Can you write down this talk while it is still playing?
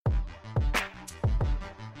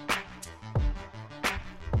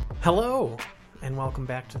Hello, and welcome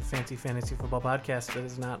back to the Fancy Fantasy Football Podcast that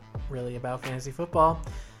is not really about fantasy football.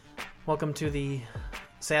 Welcome to the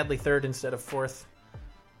sadly third instead of fourth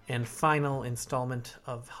and final installment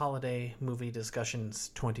of Holiday Movie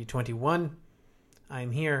Discussions 2021.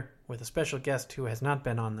 I'm here with a special guest who has not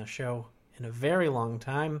been on the show in a very long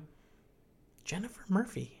time, Jennifer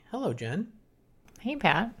Murphy. Hello, Jen. Hey,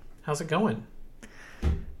 Pat. How's it going?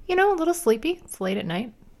 You know, a little sleepy. It's late at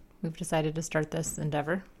night. We've decided to start this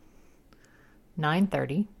endeavor.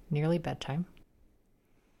 9:30, nearly bedtime.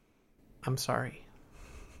 I'm sorry.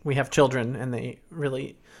 We have children, and they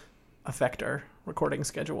really affect our recording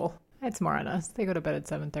schedule. It's more on us. They go to bed at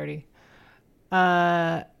 7:30.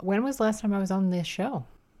 When was the last time I was on this show?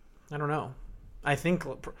 I don't know. I think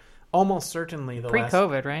almost certainly the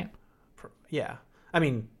Pre-COVID, right? Yeah. I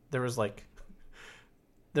mean, there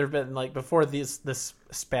have been before this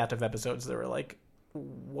spat of episodes, there were like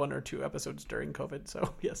one or two episodes during COVID.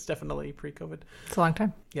 So yes, definitely pre-COVID. It's a long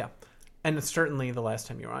time. Yeah. And it's certainly the last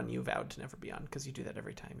time you were on, you vowed to never be on because you do that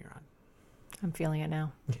every time you're on. I'm feeling it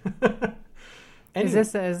now. Anyway,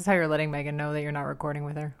 Is this how you're letting Megan know that you're not recording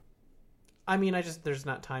with her? I mean, there's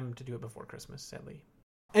not time to do it before Christmas, sadly.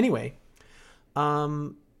 Anyway,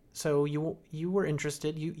 so you were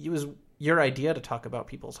interested. It was your idea to talk about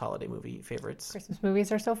people's holiday movie favorites. Christmas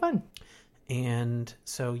movies are so fun. And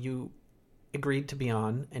so you agreed to be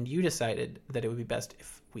on, and you decided that it would be best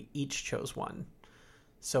if we each chose one.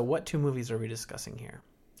 So what two movies are we discussing here?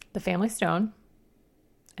 The Family Stone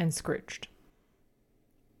and Scrooged.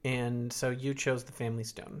 And so you chose The Family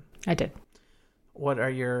Stone. I did. What are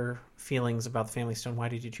your feelings about The Family Stone? Why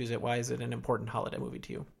did you choose it? Why is it an important holiday movie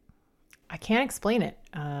to you? I can't explain it.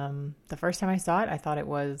 The first time I saw it, I thought it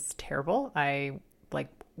was terrible. I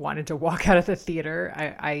wanted to walk out of the theater.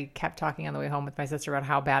 I kept talking on the way home with my sister about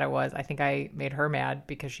how bad it was. I think I made her mad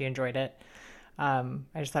because she enjoyed it. I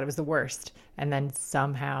just thought it was the worst. And then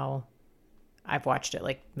somehow I've watched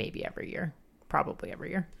it maybe every year, probably every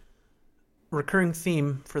year. Recurring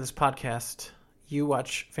theme for this podcast. You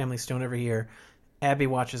watch Family Stone every year. Abby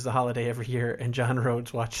watches The Holiday every year, and John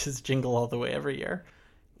Rhodes watches Jingle All the Way every year.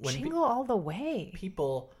 Jingle All the Way.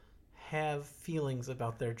 People have feelings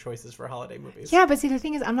about their choices for holiday movies. Yeah, but see, the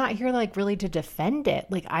thing is, I'm not here really to defend it.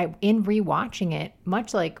 In rewatching it,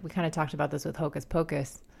 much like we kind of talked about this with Hocus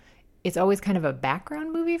Pocus, it's always kind of a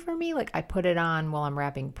background movie for me. I put it on while I'm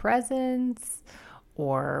wrapping presents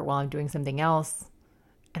or while I'm doing something else,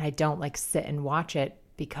 and I don't sit and watch it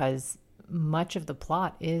because much of the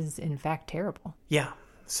plot is in fact terrible. Yeah.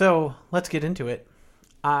 So let's get into it.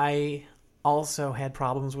 I also had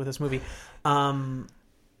problems with this movie.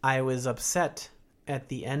 I was upset at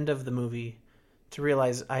the end of the movie to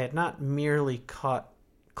realize I had not merely caught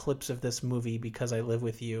clips of this movie because I live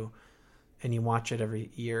with you and you watch it every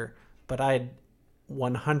year, but I had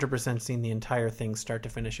 100% seen the entire thing start to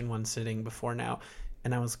finish in one sitting before now.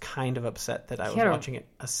 And I was kind of upset that I was watching it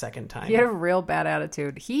a second time. He had a real bad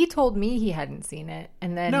attitude. He told me he hadn't seen it,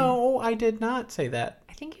 and then No, I did not say that.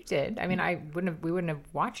 I think you did. I mean, we wouldn't have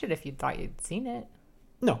watched it if you thought you'd seen it.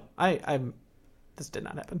 No, this did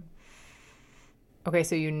not happen. Okay,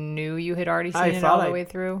 so you knew you had already seen it all the way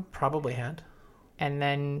through? Probably had. And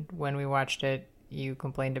then when we watched it, you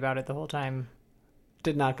complained about it the whole time?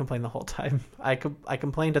 Did not complain the whole time. I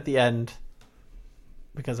complained at the end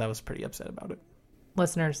because I was pretty upset about it.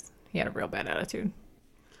 Listeners, he had a real bad attitude.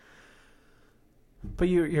 But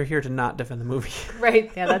you're here to not defend the movie.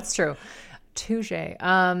 Right. Yeah, that's true. Touche.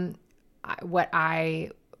 What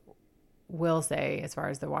I will say as far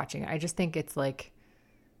as the watching, I just think it's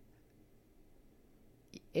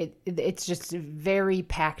it's just very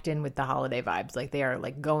packed in with the holiday vibes. They are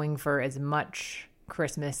going for as much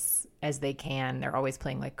Christmas as they can. They're always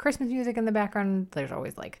playing Christmas music in the background. There's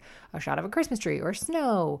always a shot of a Christmas tree or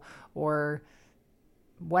snow or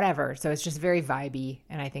whatever. So it's just very vibey,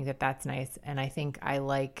 and I think that that's nice. And I think I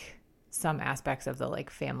like some aspects of the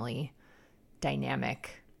family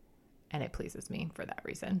dynamic, and it pleases me for that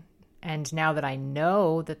reason. And now that I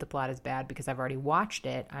know that the plot is bad because I've already watched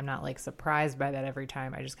it, I'm not surprised by that every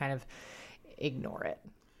time. I just kind of ignore it.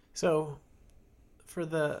 So for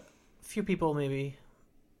the few people maybe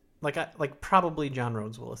probably John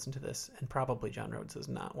Rhodes will listen to this, and probably John Rhodes has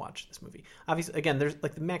not watched this movie. Obviously, again, there's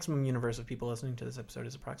the maximum universe of people listening to this episode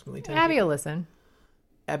is approximately 10 Abby people. will listen.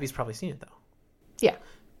 Abby's probably seen it though. Yeah.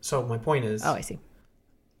 So my point is, Oh, I see.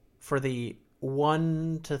 For the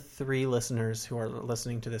 1 to 3 listeners who are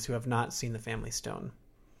listening to this who have not seen The Family Stone,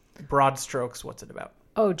 broad strokes, what's it about?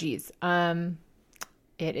 Oh, geez. It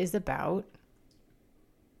is about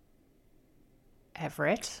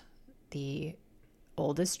Everett, the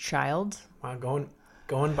oldest child. Wow, going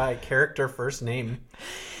Going by character first name.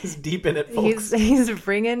 He's deep in it, folks. He's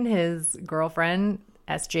bringing his girlfriend,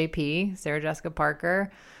 SJP, Sarah Jessica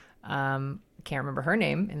Parker, can't remember her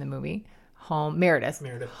name in the movie, home, Meredith,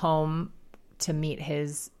 home to meet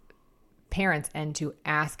his parents and to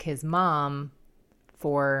ask his mom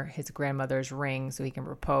for his grandmother's ring so he can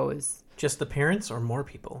propose. Just the parents or more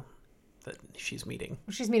people that she's meeting?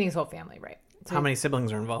 She's meeting his whole family, right? So how many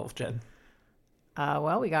siblings are involved, Jed?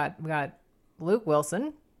 Well, we got Luke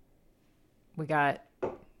Wilson. We got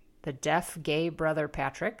the deaf gay brother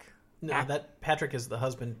Patrick. No, that Patrick is the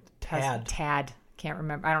husband. Tad. Tad. Can't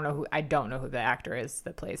remember. I don't know who the actor is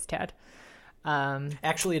that plays Tad.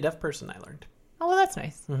 Actually, a deaf person, I learned. Oh, well, that's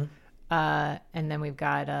nice. Mm-hmm. And then we've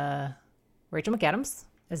got Rachel McAdams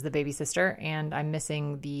as the baby sister, and I'm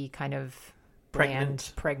missing the kind of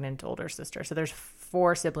pregnant older sister. So there's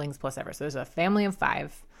 4 siblings plus Everett. So there's a family of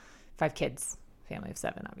 5 kids. Family of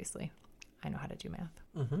 7, obviously. I know how to do math.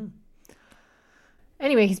 Mm-hmm.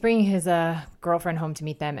 Anyway, he's bringing his girlfriend home to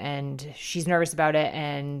meet them, and she's nervous about it,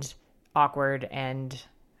 and awkward, and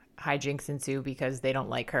hijinks ensue because they don't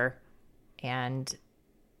like her. And do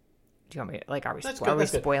you want me to, like, are we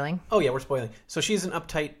spoiling? Oh, yeah, we're spoiling. So she's an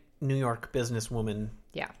uptight New York businesswoman.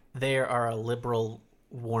 Yeah. They are a liberal,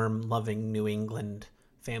 warm, loving New England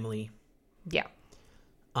family. Yeah.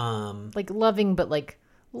 Like loving, but like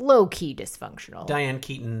low-key dysfunctional. Diane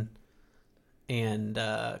Keaton and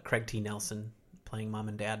Craig T. Nelson playing mom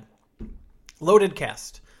and dad. Loaded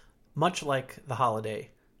cast, much like The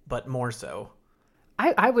Holiday, but more so.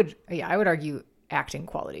 I would argue acting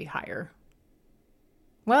quality higher.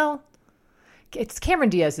 Well, it's Cameron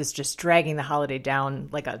Diaz is just dragging The Holiday down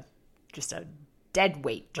like just a dead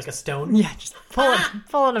weight. Like a stone? Yeah, just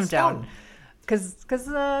pulling him down. Because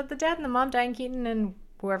the dad and the mom, Diane Keaton and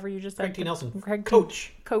whoever you just said. Craig T. Nelson.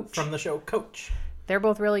 Coach. From the show Coach. They're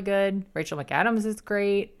both really good. Rachel McAdams is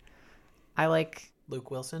great. I like... Luke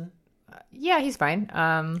Wilson. Yeah, he's fine.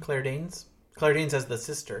 Claire Danes. Claire Danes as the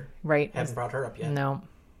sister. Right. Haven't brought her up yet. No.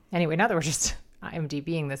 Anyway, now that we're just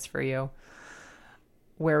IMDbing this for you,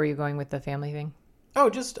 where were you going with the family thing? Oh,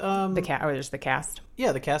 just just the cast.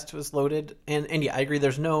 Yeah, the cast was loaded, and yeah, I agree.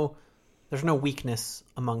 There's no weakness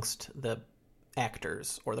amongst the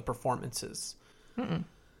actors or the performances. Mm-mm.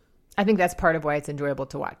 I think that's part of why it's enjoyable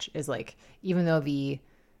to watch. Is like, even though the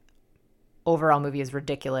overall movie is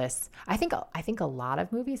ridiculous, I think a lot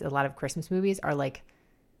of Christmas movies are like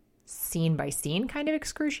scene by scene kind of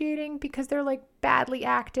excruciating because they're like badly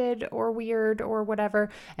acted or weird or whatever.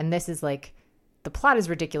 And this is like, the plot is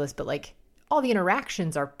ridiculous, but like all the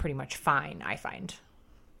interactions are pretty much fine, I find.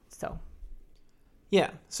 So.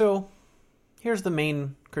 Yeah. So here's the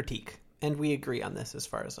main critique. And we agree on this as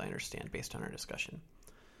far as I understand based on our discussion.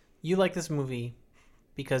 You like this movie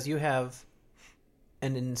because you have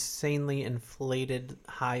an insanely inflated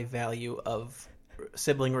high value of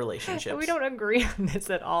sibling relationships. We don't agree on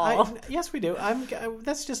this at all. Yes, we do.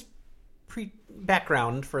 That's just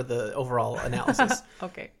background for the overall analysis.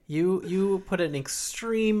 Okay. You put an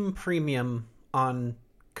extreme premium on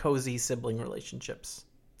cozy sibling relationships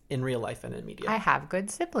in real life and in media. I have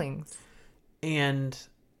good siblings. And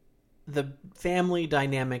the family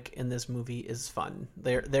dynamic in this movie is fun.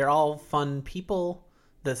 They're all fun people.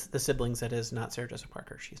 The siblings, that is, not Sarah Jessica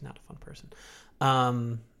Parker. She's not a fun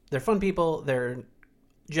person. They're fun people. They're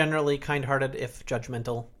generally kind-hearted, if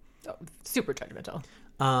judgmental. Oh, super judgmental.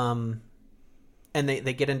 And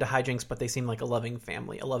they get into hijinks, but they seem like a loving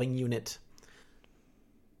family, a loving unit.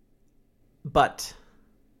 But,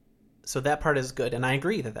 so that part is good, and I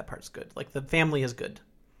agree that part's good. Like, the family is good.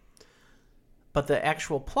 But the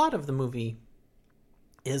actual plot of the movie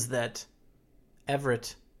is that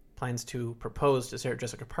Everett plans to propose to Sarah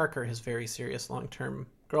Jessica Parker, his very serious long-term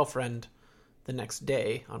girlfriend, the next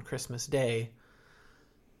day, on Christmas Day.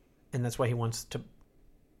 And that's why he wants to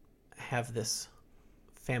have this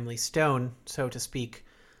family stone, so to speak.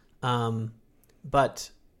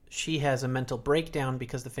 But she has a mental breakdown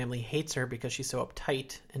because the family hates her because she's so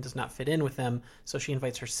uptight and does not fit in with them. So she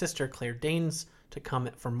invites her sister, Claire Danes, to come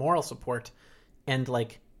for moral support. And,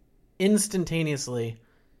 like, instantaneously,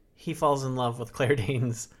 he falls in love with Claire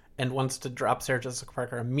Danes and wants to drop Sarah Jessica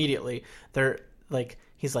Parker immediately.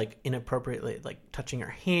 He's inappropriately, touching her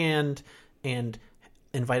hand and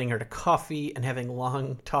inviting her to coffee and having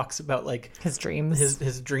long talks about, his dreams.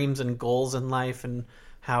 His dreams and goals in life, and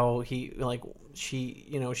how she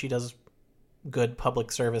does good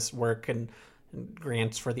public service work and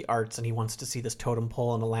grants for the arts, and he wants to see this totem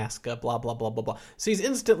pole in Alaska, blah, blah, blah, blah, blah. So he's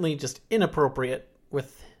instantly just inappropriate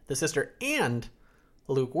with the sister. And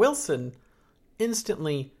Luke Wilson,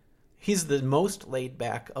 instantly, he's the most laid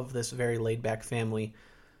back of this very laid back family.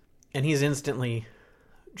 And he's instantly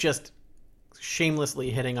just shamelessly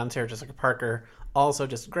hitting on Sarah Jessica Parker, also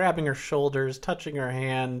just grabbing her shoulders, touching her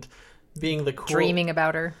hand, being the cool... Dreaming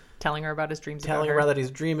about her, telling her about his dreams about her. Telling her that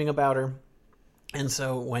he's dreaming about her. And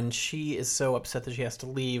so when she is so upset that she has to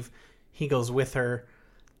leave, he goes with her,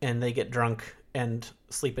 and they get drunk and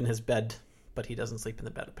sleep in his bed, but he doesn't sleep in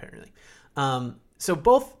the bed, apparently. So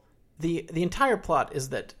both... The entire plot is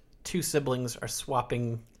that two siblings are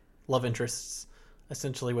swapping love interests,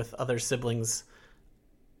 essentially, with other siblings.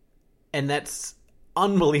 And that's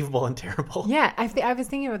unbelievable and terrible. Yeah, I was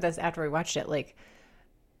thinking about this after we watched it. Like,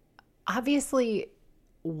 obviously,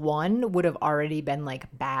 one would have already been, like,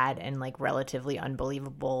 bad and, like, relatively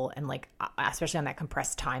unbelievable. And, like, especially on that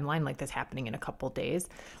compressed timeline, like this happening in a couple days.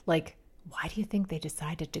 Like, why do you think they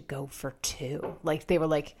decided to go for two? Like, they were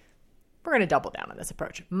like, we're going to double down on this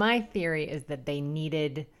approach. My theory is that they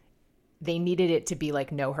needed it to be,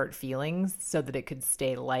 like, no hurt feelings so that it could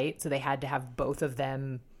stay light. So they had to have both of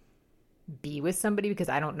them be with somebody, because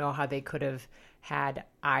I don't know how they could have had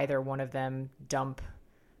either one of them dump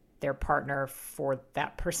their partner for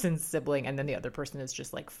that person's sibling, and then the other person is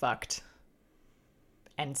just, like, fucked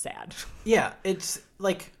and sad. Yeah, it's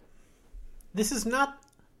like, this is not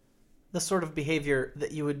the sort of behavior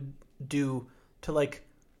that you would do to, like,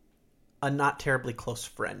 a not terribly close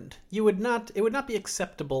friend. It would not be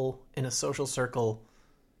acceptable in a social circle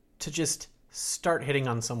to just start hitting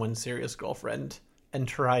on someone's serious girlfriend and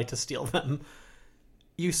try to steal them.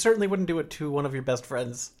 You certainly wouldn't do it to one of your best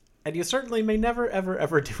friends, and you certainly may never, ever,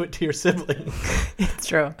 ever do it to your sibling. It's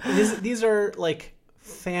true. These are, like,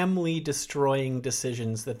 family-destroying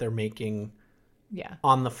decisions that they're making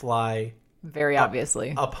on the fly. Very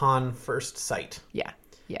obviously. Upon first sight. Yeah.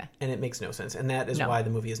 And it makes no sense, and that is why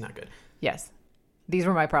the movie is not good. Yes. These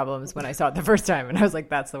were my problems when I saw it the first time, and I was like,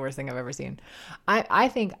 that's the worst thing I've ever seen. I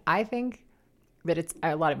think that it's...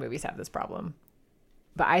 A lot of movies have this problem.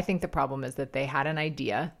 But I think the problem is that they had an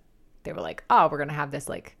idea. They were like, oh, we're going to have this,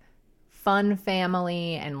 like, fun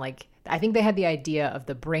family. And, like, I think they had the idea of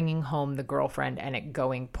the bringing home the girlfriend and it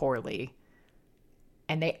going poorly.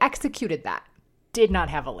 And they executed that. Did not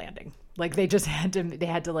have a landing. Like, they just had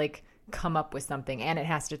to, like, come up with something. And it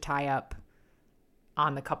has to tie up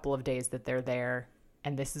on the couple of days that they're there.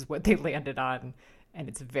 And this is what they landed on. And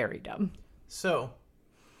it's very dumb. So...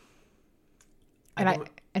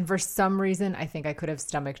 And for some reason, I think I could have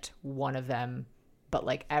stomached one of them, but,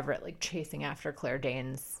 like, Everett, like, chasing after Claire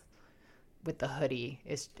Danes with the hoodie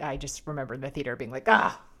I just remember in the theater being like,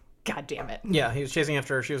 God damn it. Yeah, he was chasing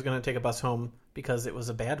after her. She was going to take a bus home because it was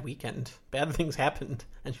a bad weekend. Bad things happened,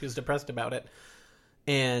 and she was depressed about it.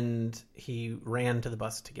 And he ran to the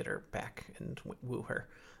bus to get her back and woo her.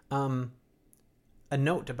 A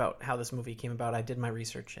note about how this movie came about. I did my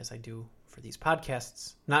research, as I do for these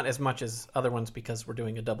podcasts. Not as much as other ones, because we're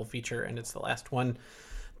doing a double feature and it's the last one.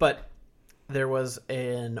 But there was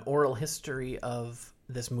an oral history of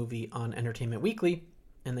this movie on Entertainment Weekly,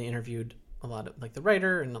 and they interviewed a lot of, like, the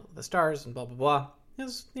writer and the stars and blah, blah, blah. It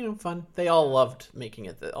was, fun. They all loved making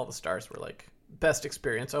it. All the stars were like, best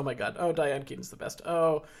experience. Oh my God. Oh, Diane Keaton's the best.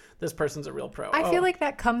 Oh, this person's a real pro. I feel like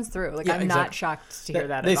that comes through. Like, yeah, I'm not shocked to hear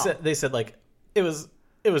that at all. They said, like, it was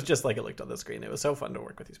just like it looked on the screen. It was so fun to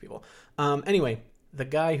work with these people. Anyway, the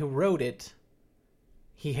guy who wrote it,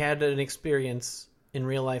 he had an experience in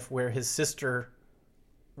real life where his sister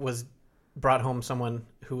brought home someone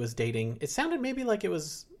who was dating. It sounded maybe like it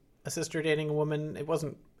was a sister dating a woman. It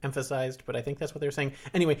wasn't emphasized, but I think that's what they were saying.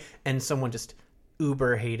 Anyway, and someone just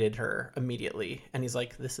uber hated her immediately. And he's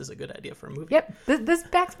like, this is a good idea for a movie. Yep. This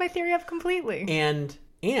backs my theory up completely. And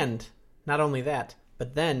not only that,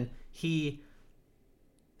 but then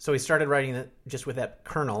So he started writing it just with that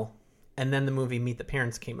kernel, and then the movie Meet the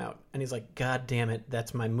Parents came out. And he's like, God damn it,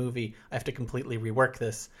 that's my movie. I have to completely rework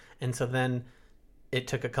this. And so then it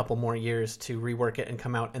took a couple more years to rework it and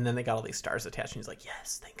come out, and then they got all these stars attached, and he's like,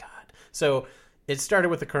 yes, thank God. So it started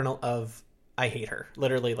with the kernel of, I hate her.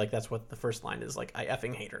 Literally, like, that's what the first line is, like, I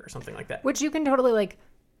effing hate her, or something like that. Which you can totally, like,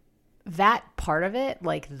 that part of it,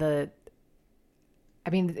 like, I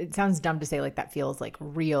mean, it sounds dumb to say, like, that feels, like,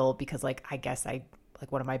 real, because, like, I guess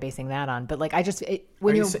like, what am I basing that on? But, like,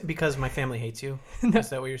 because my family hates you? No. Is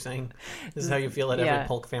that what you're saying? This is how you feel at every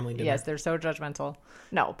Polk family dinner? Yes, they're so judgmental.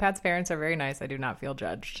 No, Pat's parents are very nice. I do not feel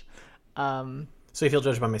judged. So you feel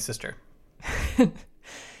judged by my sister?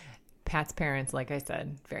 Pat's parents, like I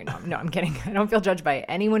said, very no. No, I'm kidding. I don't feel judged by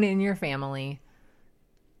anyone in your family.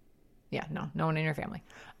 Yeah, no one in your family.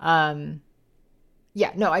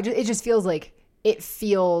 Yeah, no, it just feels like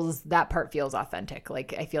that part feels authentic.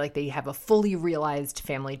 Like, I feel like they have a fully realized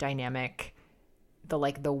family dynamic. The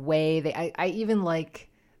way I even like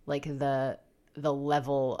the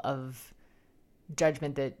level of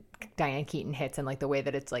judgment that Diane Keaton hits, and like the way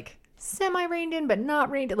that it's like semi reined in but not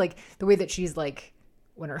reined in, like the way that she's like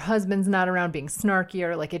when her husband's not around being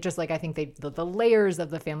snarkier, like it just like I think the layers of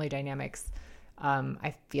the family dynamics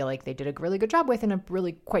I feel like they did a really good job with in a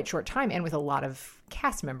really quite short time and with a lot of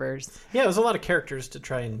cast members. Yeah, it was a lot of characters to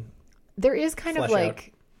try and there is kind of like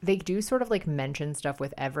out. They do sort of like mention stuff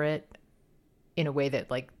with Everett in a way that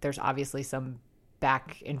like there's obviously some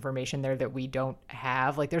back information there that we don't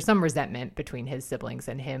have. Like there's some resentment between his siblings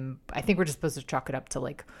and him. I think we're just supposed to chalk it up to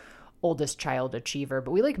like oldest child achiever, but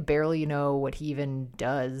we like barely know what he even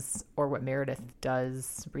does or what Meredith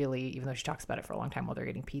does really, even though she talks about it for a long time while they're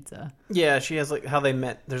getting pizza. Yeah, she has like how they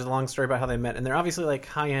met. There's a long story about how they met, and they're obviously like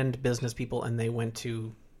high-end business people, and they went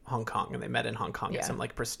to Hong Kong and they met in Hong Kong at some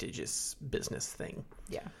like prestigious business thing.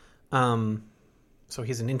 Yeah. So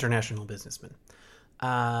he's an international businessman.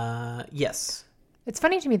 Yes. It's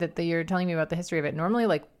funny to me that you're telling me about the history of it. Normally,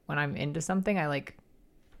 like when I'm into something,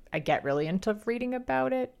 I get really into reading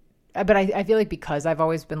about it. But I feel like because I've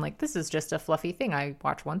always been like, this is just a fluffy thing I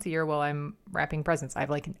watch once a year while I'm wrapping presents.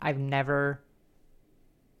 I've never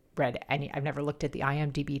read I've never looked at the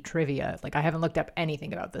IMDb trivia. Like I haven't looked up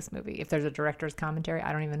anything about this movie. If there's a director's commentary,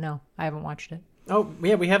 I don't even know. I haven't watched it. Oh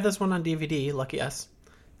yeah, we have this one on DVD. Lucky us.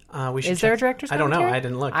 We should. Is there a director's commentary? I don't know. I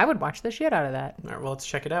didn't look. I would watch the shit out of that. All right, well, let's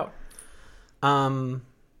check it out.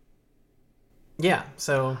 Yeah.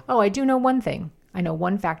 So. Oh, I do know one thing. I know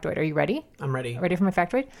one factoid. Are you ready? I'm ready. Ready for my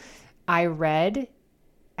factoid? I read,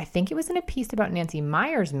 I think it was in a piece about Nancy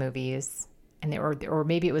Meyers movies, and or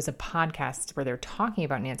maybe it was a podcast where they're talking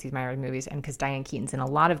about Nancy Meyers movies, and because Diane Keaton's in a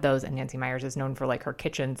lot of those, and Nancy Meyers is known for like her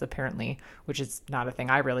kitchens apparently, which is not a thing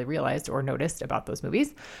I really realized or noticed about those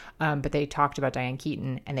movies. But they talked about Diane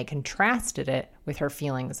Keaton, and they contrasted it with her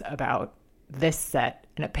feelings about this set,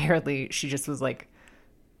 and apparently she just was like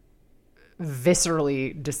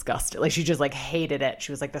viscerally disgusted. Like she just like hated it.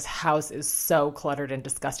 She was like, this house is so cluttered and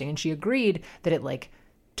disgusting. And she agreed that it like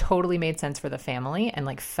totally made sense for the family and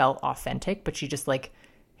like felt authentic, but she just like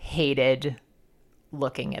hated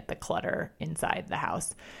looking at the clutter inside the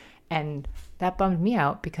house. And that bummed me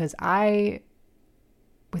out because I,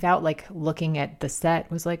 without like looking at the set,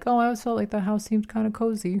 was like, oh, I always felt like the house seemed kind of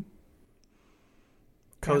cozy.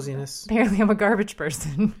 Coziness. Apparently I'm a garbage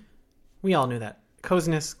person. We all knew that.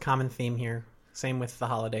 Coziness, common theme here. Same with the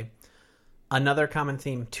holiday. Another common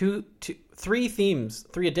theme. Three themes.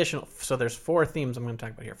 Three additional. So there's 4 themes I'm going to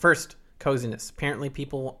talk about here. First, coziness. Apparently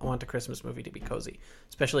people want a Christmas movie to be cozy.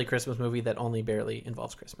 Especially a Christmas movie that only barely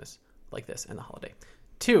involves Christmas. Like this and the holiday.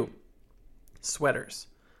 2, sweaters.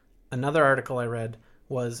 Another article I read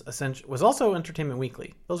was also Entertainment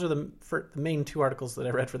Weekly. Those are the main 2 articles that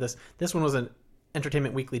I read for this. This one was an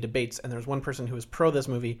Entertainment Weekly debates, and there was one person who was pro this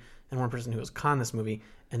movie and one person who was con this movie,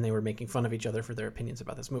 and they were making fun of each other for their opinions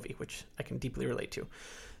about this movie, which I can deeply relate to.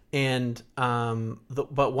 And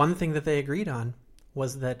but one thing that they agreed on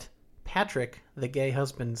was that Patrick, the gay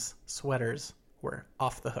husband's sweaters were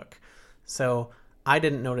off the hook. So I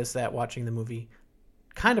didn't notice that watching the movie,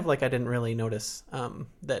 kind of like I didn't really notice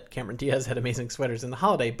that Cameron Diaz had amazing sweaters in the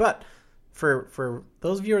holiday. But for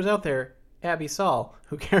those viewers out there, Abby Saul,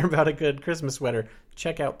 who care about a good Christmas sweater,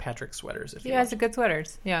 check out Patrick's sweaters. If he has good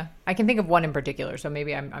sweaters. Yeah, I can think of one in particular. So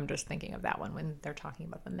maybe I'm just thinking of that one when they're talking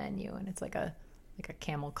about the menu, and it's like a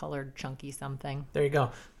camel colored chunky something. There you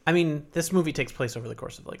go. I mean, this movie takes place over the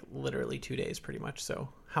course of like literally 2 days, pretty much. So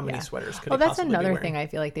how many sweaters could? Well, that's another thing I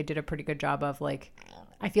feel like they did a pretty good job of. Like,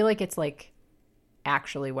 I feel like it's like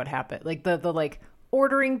actually what happened. Like the like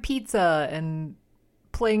ordering pizza and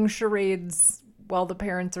playing charades while the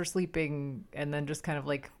parents are sleeping, and then just kind of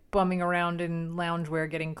like bumming around in loungewear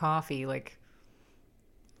getting coffee. Like,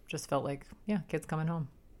 just felt like, yeah, kids coming home.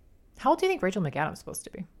 How old do you think Rachel McAdams is supposed to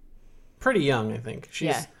be? Pretty young, I think.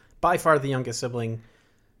 She's by far the youngest sibling.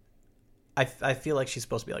 I feel like she's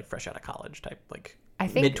supposed to be like fresh out of college type, like I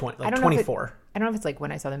think mid-20, like 24. I don't know if it's like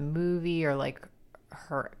when I saw the movie or like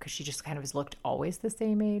her, because she just kind of has looked always the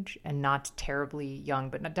same age and not terribly young,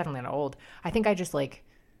 but definitely not old. I think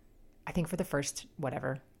for the first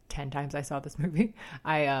 10 times I saw this movie,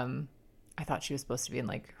 I thought she was supposed to be in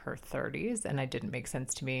like her 30s, and it didn't make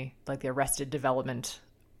sense to me, like the Arrested Development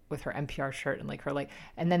with her NPR shirt and like her like,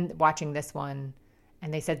 and then watching this one,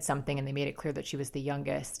 and they said something and they made it clear that she was the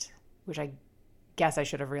youngest, which I guess I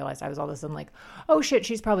should have realized. I was all of a sudden like, oh shit,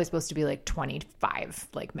 she's probably supposed to be like 25,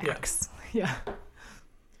 like max. Yeah.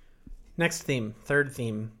 Next theme, third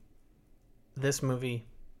theme. This movie,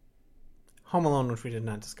 Home Alone, which we did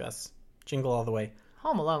not discuss. Jingle All the Way.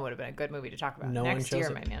 Home Alone would have been a good movie to talk about next year,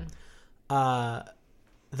 my man.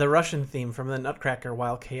 The Russian theme from the Nutcracker,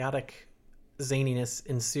 while chaotic zaniness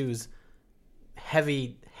ensues.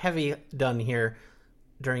 Heavy heavy done here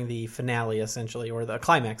during the finale, essentially, or the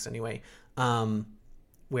climax anyway,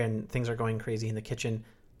 when things are going crazy in the kitchen.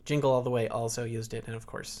 Jingle All the Way also used it, and of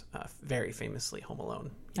course, very famously, Home Alone.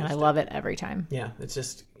 And I love it every time. Yeah, it's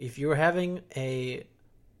just, if you're having a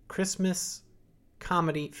Christmas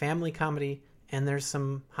comedy, family comedy, and there's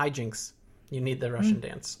some hijinks, you need the Russian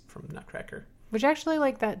dance from Nutcracker. Which actually,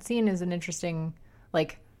 like, that scene is an interesting,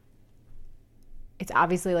 like, it's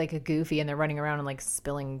obviously like a goofy and they're running around and like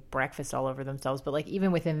spilling breakfast all over themselves. But like,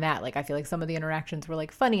 even within that, like, I feel like some of the interactions were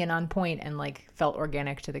like funny and on point and like felt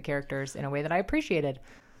organic to the characters in a way that I appreciated.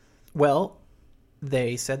 Well,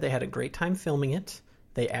 they said they had a great time filming it.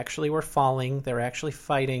 They actually were falling. They were actually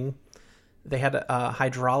fighting. They had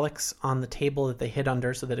hydraulics on the table that they hid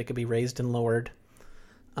under so that it could be raised and lowered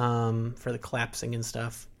for the collapsing and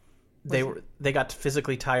stuff. They got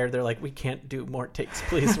physically tired. They're like, we can't do more takes,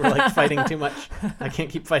 please. We're like fighting too much. I can't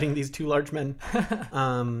keep fighting these two large men.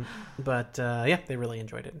 But yeah, they really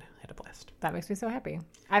enjoyed it. Had a blast. That makes me so happy.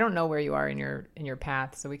 I don't know where you are in your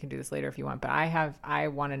path, so we can do this later if you want. But I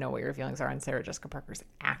want to know what your feelings are on Sarah Jessica Parker's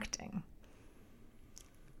acting,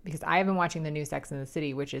 because I have been watching the new Sex and the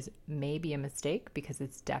City, which is maybe a mistake because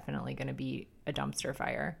it's definitely going to be a dumpster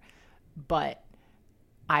fire. But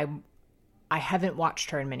I haven't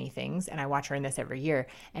watched her in many things, and I watch her in this every year.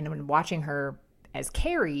 And when watching her as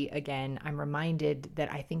Carrie again, I'm reminded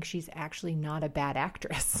that I think she's actually not a bad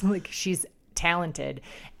actress. Like, she's talented,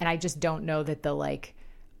 and I just don't know that the like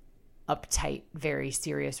uptight, very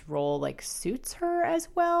serious role like suits her as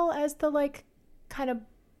well as the like kind of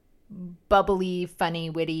bubbly, funny,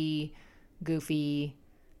 witty, goofy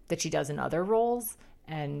that she does in other roles.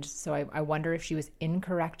 And so I wonder if she was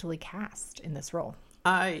incorrectly cast in this role.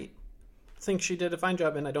 I think she did a fine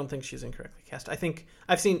job, and I don't think she's incorrectly cast. I think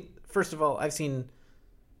I've seen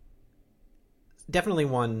definitely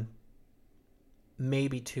one,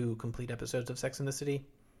 maybe two complete episodes of Sex and the City,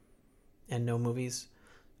 and no movies.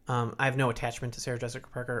 I have no attachment to Sarah Jessica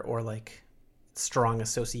Parker or like strong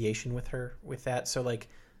association with her with that. So like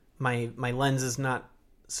my lens is not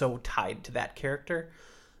so tied to that character.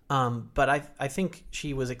 But I think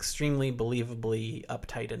she was extremely believably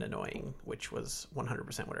uptight and annoying, which was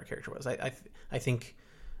 100% what her character was. I think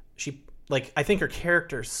I think her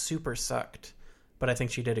character super sucked, but I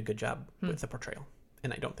think she did a good job with the portrayal,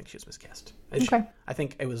 and I don't think she was miscast. Okay. I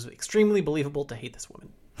think it was extremely believable to hate this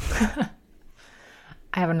woman.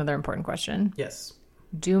 I have another important question. Yes.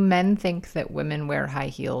 Do men think that women wear high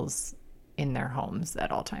heels in their homes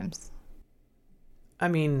at all times? I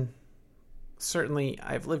mean, certainly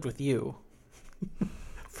I've lived with you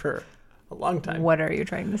for a long time. What are you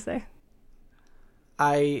trying to say?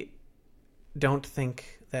 I don't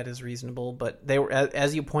think that is reasonable, but they were,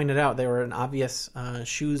 as you pointed out, they were an obvious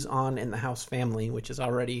shoes on in the house family, which is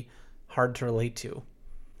already hard to relate to.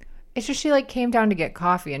 It's just she like came down to get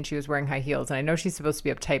coffee and she was wearing high heels, and I know she's supposed to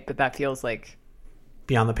be uptight, but that feels like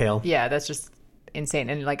beyond the pale. Yeah, that's just insane.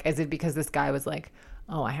 And like, is it because this guy was like,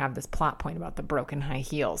 oh, I have this plot point about the broken high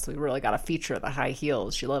heels, so we really got to feature the high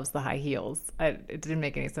heels. She loves the high heels. It didn't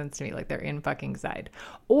make any sense to me. Like, they're in fucking side.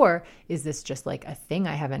 Or is this just like a thing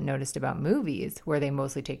I haven't noticed about movies where they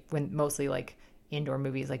mostly like indoor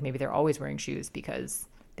movies, like maybe they're always wearing shoes because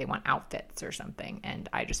they want outfits or something, and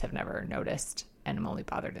I just have never noticed, and I'm only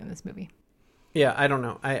bothered in this movie. Yeah, I don't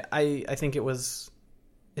know. I think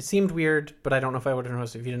it seemed weird, but I don't know if I would have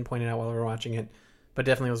noticed if you didn't point it out while we were watching it. But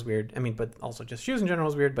definitely was weird. I mean, but also just shoes in general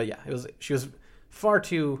was weird. But yeah, she was far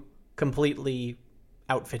too completely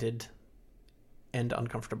outfitted and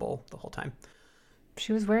uncomfortable the whole time.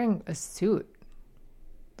 She was wearing a suit.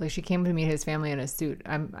 Like, she came to meet his family in a suit.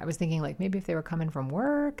 I was thinking, like, maybe if they were coming from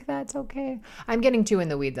work, that's okay. I'm getting too in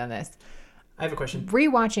the weeds on this. I have a question.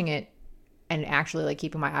 Rewatching it and actually, like,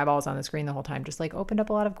 keeping my eyeballs on the screen the whole time just, like, opened up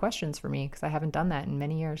a lot of questions for me because I haven't done that in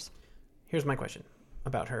many years. Here's my question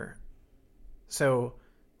about her. So,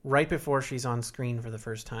 right before she's on screen for the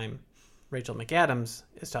first time, Rachel McAdams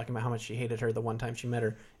is talking about how much she hated her the one time she met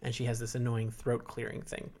her, and she has this annoying throat clearing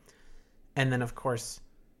thing. And then, of course,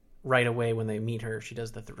 right away when they meet her, she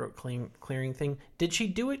does the throat clearing thing. Did she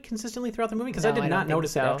do it consistently throughout the movie? Because I did not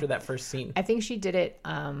notice it after that first scene. I think she did it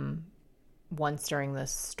once during the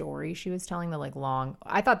story she was telling, the like long.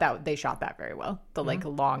 I thought that they shot that very well. The like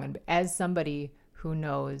long, and as somebody who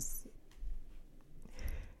knows.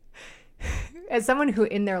 As someone who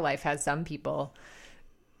in their life has some people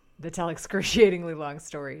that tell excruciatingly long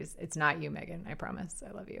stories, it's not you, Megan. I promise.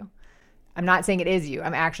 I love you. I'm not saying it is you.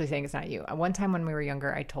 I'm actually saying it's not you. One time when we were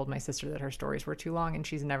younger, I told my sister that her stories were too long, and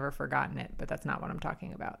she's never forgotten it, but that's not what I'm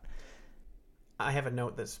talking about. I have a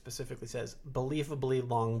note that specifically says, believably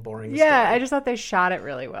long, boring Yeah, story. I just thought they shot it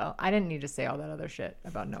really well. I didn't need to say all that other shit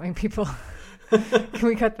about knowing people. Can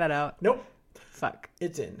we cut that out? Nope. Fuck.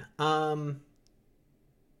 It's in.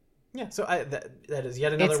 Yeah, so that is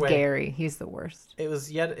yet another It's way. Gary. He's the worst. It was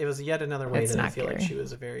yet another way It's that I not feel like Gary. she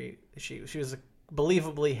was she was a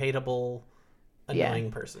believably hateable,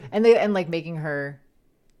 annoying person. And like making her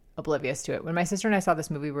oblivious to it. When my sister and I saw this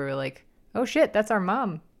movie, we were like, "Oh shit, that's our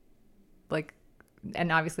mom." Like, and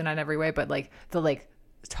obviously not in every way, but like the like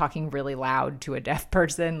talking really loud to a deaf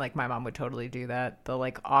person, like my mom would totally do that. The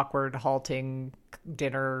like awkward halting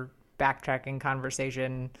dinner backtracking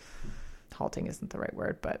conversation. Halting isn't the right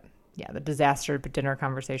word, but yeah, the disaster dinner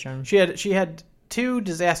conversation. She had two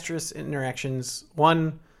disastrous interactions.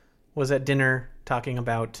 One was at dinner talking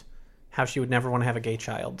about how she would never want to have a gay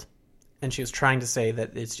child, and she was trying to say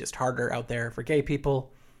that it's just harder out there for gay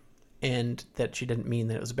people, and that she didn't mean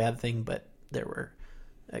that it was a bad thing, but there were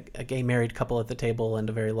a gay married couple at the table and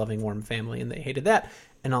a very loving, warm family, and they hated that.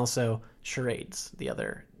 And also charades, the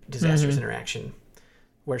other disastrous interaction,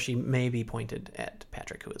 where she maybe pointed at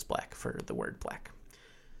Patrick, who is black, for the word black.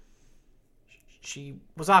 She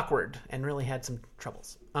was awkward and really had some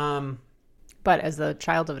troubles. But as a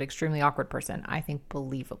child of an extremely awkward person, I think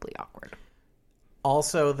believably awkward.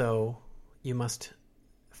 Also, though, you must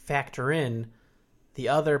factor in the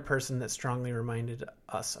other person that strongly reminded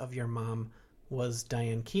us of your mom was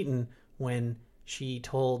Diane Keaton, when she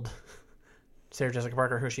told Sarah Jessica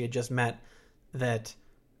Parker, who she had just met, that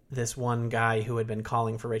this one guy who had been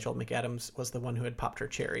calling for Rachel McAdams was the one who had popped her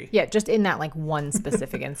cherry. Yeah, just in that like one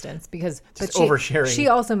specific instance, because Just but oversharing. She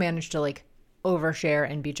also managed to like overshare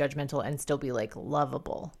and be judgmental and still be like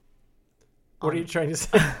lovable, What are you trying to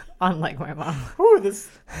say? unlike my mom. Ooh,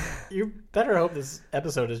 you better hope this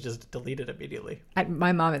episode is just deleted immediately.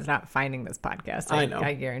 My mom is not finding this podcast. I know.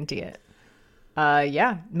 I guarantee it.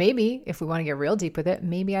 Yeah, maybe if we want to get real deep with it,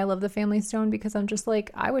 maybe I love the Family Stone because I'm just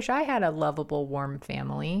like, I wish I had a lovable, warm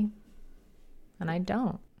family, and I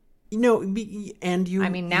don't. You know, and you. I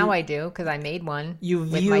mean, now I do because I made one You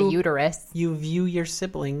with my uterus. You view your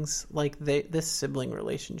siblings like this sibling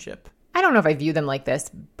relationship. I don't know if I view them like this,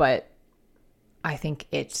 but I think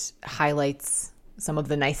it highlights some of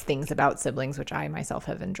the nice things about siblings, which I myself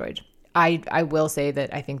have enjoyed. I will say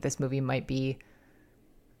that I think this movie might be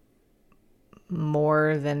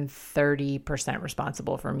more than 30%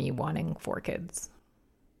 responsible for me wanting 4 kids.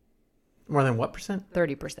 More than what percent?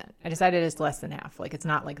 30%. I decided it's less than half. Like, it's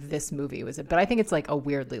not like this movie was it, but I think it's like a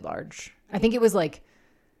weirdly large. I think it was like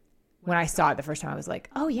when I saw it the first time, I was like,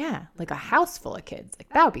 oh yeah, like a house full of kids. Like,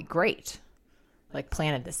 that would be great. Like,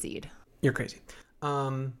 planted the seed. You're crazy.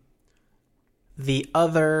 The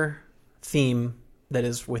other theme that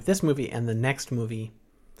is with this movie and the next movie,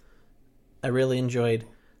 I really enjoyed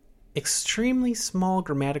extremely small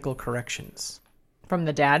grammatical corrections. From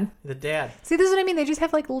the dad. The dad. See, this is what I mean. They just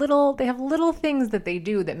have like little things that they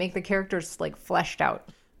do that make the characters like fleshed out.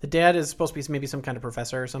 The dad is supposed to be maybe some kind of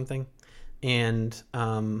professor or something. And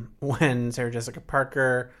when Sarah Jessica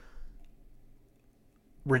Parker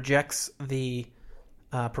rejects the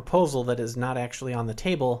proposal that is not actually on the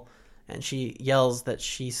table, and she yells that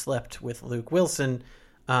she slept with Luke Wilson.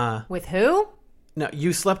 With who? No,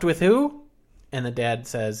 you slept with who? And the dad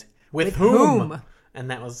says, with whom? And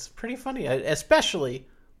that was pretty funny, especially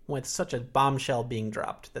with such a bombshell being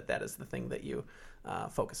dropped, that is the thing that you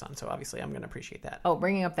focus on. So obviously I'm going to appreciate that. Oh,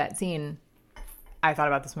 bringing up that scene, I thought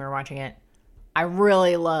about this when we were watching it. I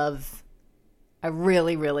really,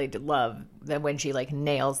 really did love that when she like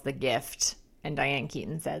nails the gift and Diane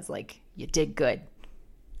Keaton says like, you did good.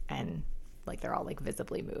 And like, they're all like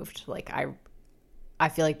visibly moved. Like I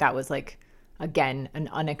feel like that was like, again, an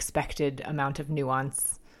unexpected amount of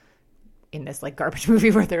nuance in this like garbage movie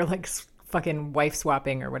where they're like fucking wife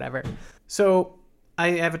swapping or whatever. So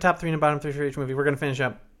I have a top 3 and a bottom 3 for each movie. We're going to finish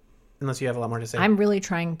up unless you have a lot more to say. I'm really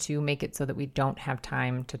trying to make it so that we don't have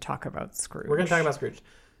time to talk about Scrooge. We're going to talk about Scrooge.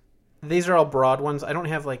 These are all broad ones. I don't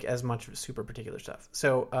have like as much super particular stuff.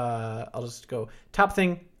 So I'll just go top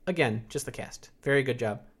thing. Again, just the cast. Very good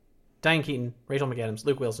job. Diane Keaton, Rachel McAdams,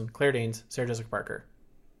 Luke Wilson, Claire Danes, Sarah Jessica Parker,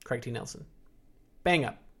 Craig T. Nelson. Bang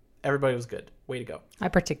up. Everybody was good. Way to go. I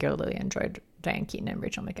particularly enjoyed Diane Keaton and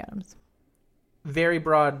Rachel McAdams. Very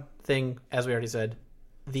broad thing, as we already said.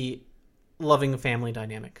 The loving family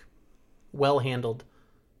dynamic. Well handled.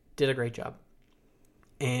 Did a great job.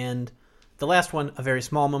 And the last one, a very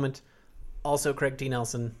small moment. Also Craig T.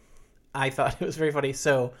 Nelson. I thought it was very funny.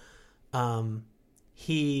 So Craig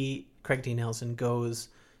T. Nelson, goes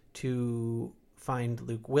to find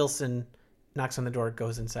Luke Wilson, knocks on the door,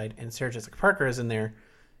 goes inside, and Sarah Jessica Parker is in there.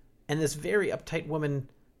 And this very uptight woman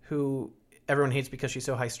who everyone hates because she's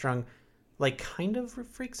so high strung, like kind of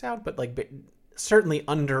freaks out, but like certainly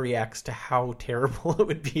underreacts to how terrible it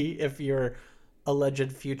would be if your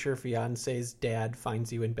alleged future fiance's dad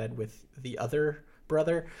finds you in bed with the other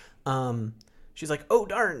brother. She's like, oh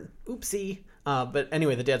darn, oopsie. But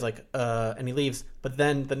anyway, the dad's like, and he leaves. But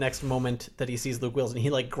then the next moment that he sees Luke Wilson, he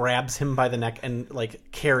like grabs him by the neck and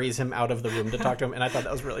like carries him out of the room to talk to him. And I thought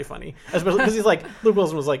that was really funny, especially because he's like, Luke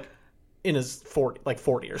Wilson was like in his 40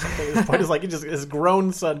 or something. His point is like, his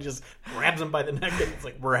grown son just grabs him by the neck and it's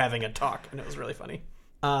like, we're having a talk, and it was really funny.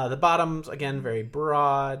 The bottoms again, very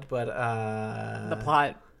broad, but the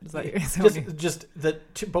plot is like just the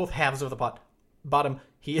both halves of the plot. Bottom,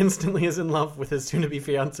 he instantly is in love with his soon-to-be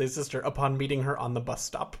fiance's sister upon meeting her on the bus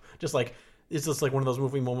stop. Just like, it's just like one of those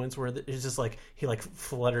movie moments where it's just like he like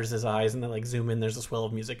flutters his eyes and then like zoom in. There's a swell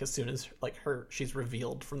of music as soon as like she's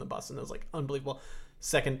revealed from the bus, and it was like unbelievable.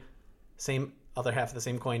 Second, same other half of the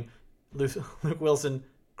same coin. Luke Wilson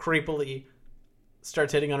creepily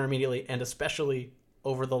starts hitting on her immediately, and especially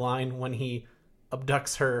over the line when he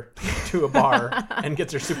abducts her to a bar and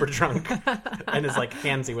gets her super drunk and is like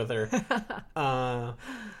handsy with her.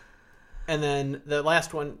 And then the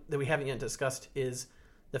last one that we haven't yet discussed is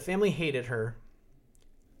the family hated her.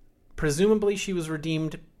 Presumably she was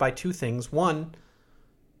redeemed by two things. One,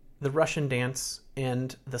 the Russian dance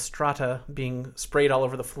and the strata being sprayed all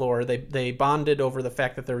over the floor. They bonded over the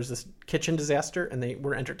fact that there was this kitchen disaster and they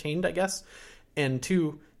were entertained, I guess. And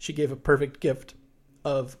two, she gave a perfect gift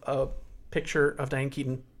of a picture of Diane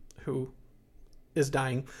Keaton, who is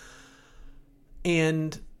dying.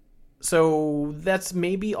 And so that's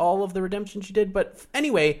maybe all of the redemption she did. But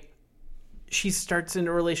anyway, she starts in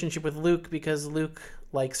a relationship with Luke because Luke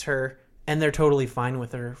likes her, and they're totally fine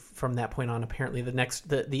with her from that point on. Apparently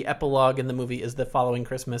the epilogue in the movie is the following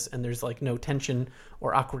Christmas, and there's like no tension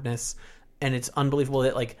or awkwardness. And it's unbelievable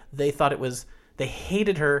that like they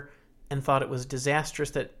hated her and thought it was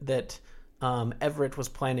disastrous that Everett was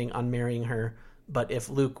planning on marrying her, but if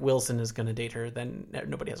Luke Wilson is going to date her, then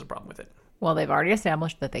nobody has a problem with it. Well, they've already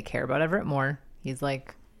established that they care about Everett more. He's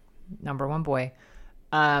like number one boy.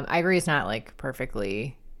 I agree, it's not like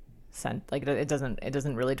perfectly sent. Like it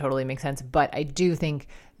doesn't really totally make sense. But I do think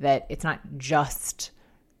that it's not just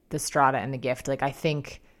the strata and the gift. Like I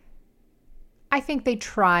think they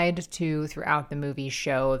tried to throughout the movie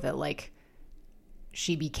show that like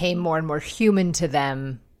she became more and more human to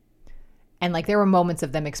them. And, like, there were moments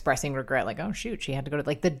of them expressing regret, like, oh, shoot, she had to go to,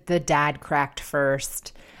 like, the dad cracked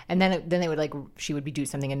first. And then they would, like, she would do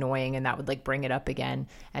something annoying, and that would, like, bring it up again.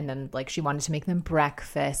 And then, like, she wanted to make them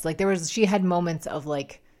breakfast. Like, she had moments of,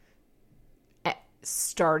 like,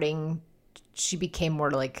 she became more,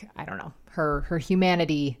 like, I don't know, her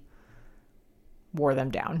humanity wore them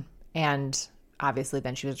down. And obviously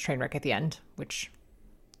then she was a train wreck at the end, which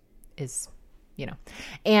is,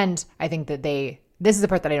 and I think that this is the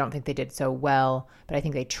part that I don't think they did so well, but I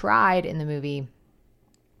think they tried in the movie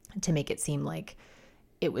to make it seem like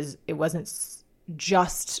it wasn't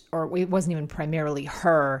just, or it wasn't even primarily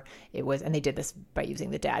her. It was, and they did this by using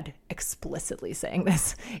the dad explicitly saying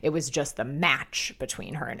this. It was just the match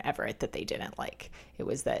between her and Everett that they didn't like. It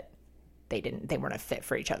was that they weren't a fit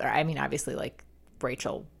for each other. I mean, obviously, like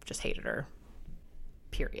Rachel just hated her,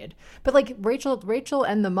 period. But like Rachel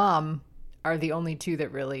and the mom are the only two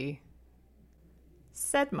that really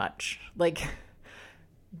said much. Like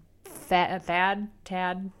Tad,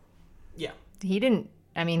 yeah, he didn't.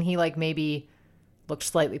 I mean, he like maybe looked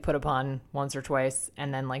slightly put upon once or twice,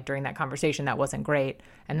 and then like during that conversation that wasn't great,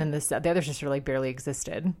 and then the other sister like barely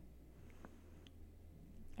existed,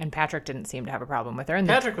 and Patrick didn't seem to have a problem with her. And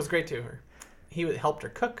Patrick was great to her. He helped her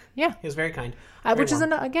cook. Yeah, he was very kind, which is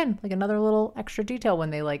again like another little extra detail when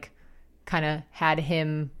they like kind of had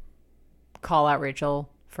him call out Rachel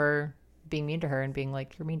for being mean to her and being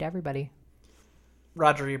like, you're mean to everybody.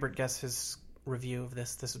 Roger Ebert guessed his review of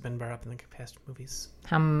this. This has been brought up in the past movies.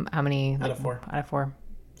 How many? Out of 4. Out of 4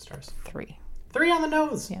 stars. 3 on the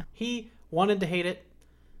nose. Yeah. He wanted to hate it.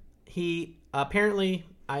 He apparently,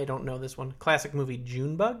 I don't know this one, classic movie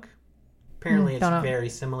Junebug. Apparently it's very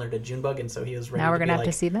similar to Junebug, and so he was ready now we're gonna have like,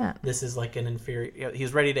 to see that. This is like an inferior. He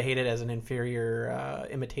was ready to hate it as an inferior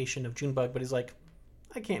imitation of Junebug, but he's like,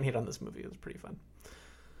 I can't hate on this movie. It was pretty fun.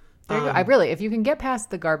 There you go. If you can get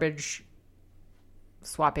past the garbage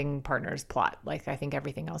swapping partners plot, like I think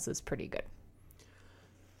everything else is pretty good.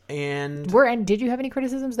 And did you have any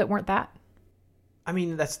criticisms that weren't that? I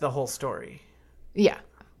mean, that's the whole story. Yeah,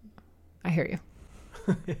 I hear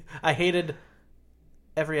you. I hated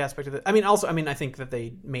every aspect of it. I mean, I think that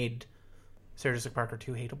they made Sarah Jessica Parker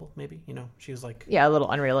too hateable. Maybe she was like a little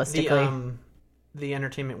unrealistically. The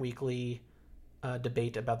Entertainment Weekly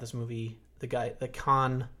debate about this movie the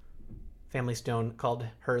Khan Family Stone called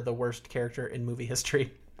her the worst character in movie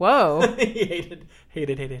history. Whoa. He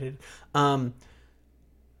hated.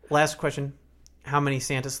 Last question. How many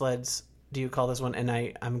Santa sleds do you call this one? And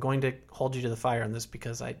I'm going to hold you to the fire on this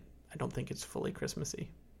because I don't think it's fully Christmassy.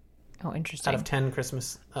 Oh, interesting. Out of 10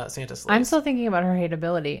 Christmas Santa sleds. I'm still thinking about her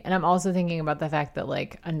hateability. And I'm also thinking about the fact that,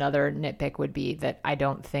 like, another nitpick would be that I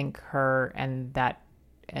don't think her and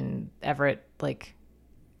Everett, like,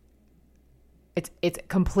 it's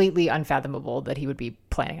completely unfathomable that he would be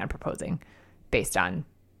planning on proposing based on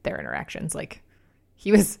their interactions. Like,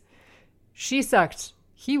 she sucked.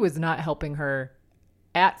 He was not helping her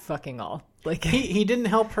at fucking all. Like, he didn't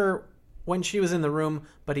help her when she was in the room,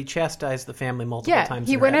 but he chastised the family multiple times.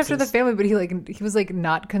 He went after the family, but he was like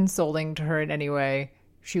not consoling to her in any way.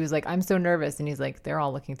 She was like, "I'm so nervous," and he's like, "They're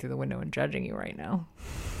all looking through the window and judging you right now."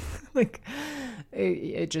 Like,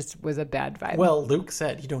 it just was a bad vibe. Well, Luke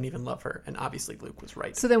said you don't even love her, and obviously Luke was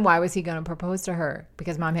right. So then why was he going to propose to her?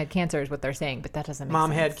 Because mom had cancer is what they're saying, but that doesn't make sense.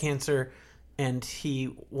 Mom had cancer, and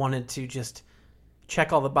he wanted to just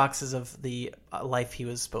check all the boxes of the life he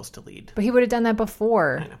was supposed to lead. But he would have done that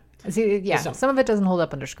before. I know. See, yeah, some of it doesn't hold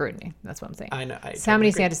up under scrutiny. That's what I'm saying. I know. So how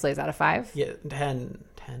many Santa sleighs out of 5? Yeah, 10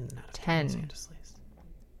 out of 10 Santa sleighs.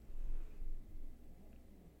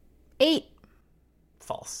 8.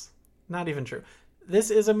 False. Not even true.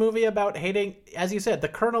 This is a movie about hating, as you said, the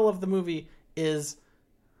kernel of the movie is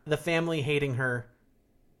the family hating her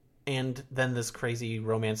and then this crazy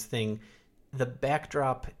romance thing. The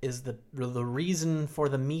backdrop is the reason for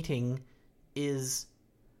the meeting is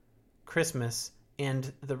Christmas,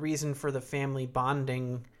 and the reason for the family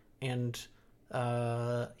bonding and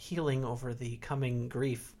healing over the coming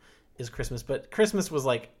grief is Christmas. But Christmas was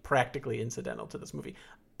like practically incidental to this movie.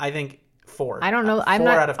 I think 4. I don't know. I'm 4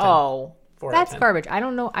 out of 10. Oh, 4 that's out of 10. garbage. I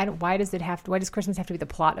don't know. Why does Christmas have to be the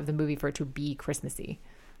plot of the movie for it to be Christmassy?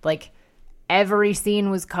 Like, every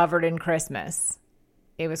scene was covered in Christmas.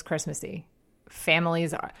 It was Christmassy.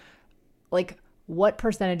 Families are like, what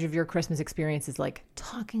percentage of your Christmas experience is like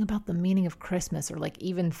talking about the meaning of Christmas or like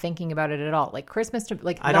even thinking about it at all? Like Christmas to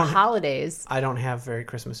like the holidays. I don't have very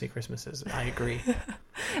Christmassy Christmases. I agree.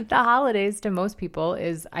 The holidays to most people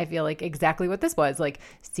is, I feel like, exactly what this was. Like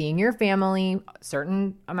seeing your family,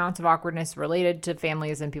 certain amounts of awkwardness related to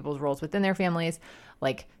families and people's roles within their families,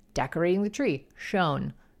 like decorating the tree,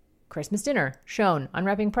 shown. Christmas dinner, shown.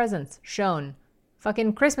 Unwrapping presents, shown.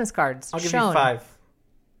 Fucking Christmas cards, I'll give shown. you 5.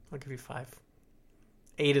 I'll give you 5.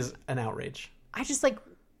 8 is an outrage. I just like...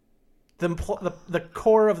 The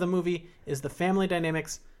core of the movie is the family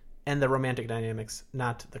dynamics and the romantic dynamics,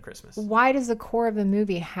 not the Christmas. Why does the core of the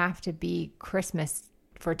movie have to be Christmas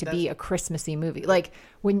for it to be a Christmassy movie? Like,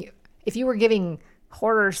 if you were giving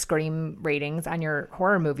horror Scream ratings on your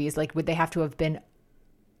horror movies, like, would they have to have been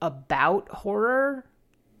about horror?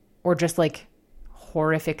 Or just, like,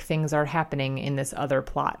 horrific things are happening in this other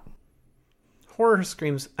plot? Horror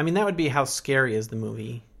Screams, I mean, that would be how scary is the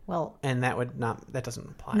movie. Well, and that doesn't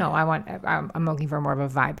apply. No, I'm looking for more of a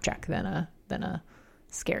vibe check than a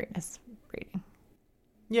scariness rating.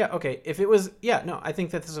 Yeah, okay. If it was, I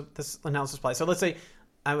think that this analysis applies. So let's say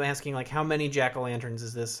I'm asking, like, how many jack-o'-lanterns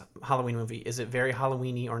is this Halloween movie? Is it very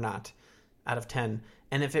Halloween-y or not out of 10?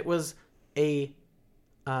 And if it was a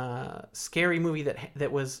scary movie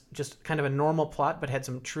that was just kind of a normal plot but had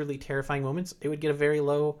some truly terrifying moments, it would get a very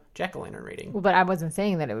low jack-o'-lantern rating. Well, but I wasn't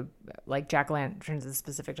saying that it would, like, jack-o'-lanterns is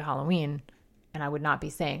specific to Halloween, and I would not be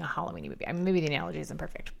saying a Halloween movie. I mean, maybe the analogy isn't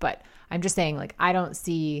perfect, but I'm just saying, like, I don't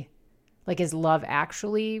see, like, is Love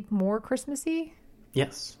Actually more Christmassy?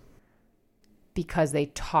 Yes. Because they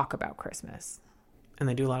talk about Christmas. And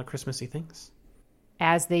they do a lot of Christmassy things.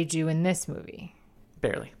 As they do in this movie.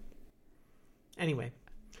 Barely. Anyway.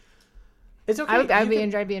 It's okay. I'd be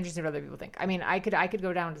interested in what other people think. I mean, I could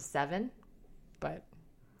go down to 7, but...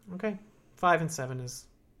 Okay. 5 and 7 is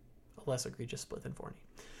a less egregious split than 4 and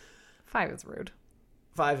 8. 5 is rude.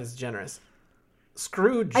 5 is generous.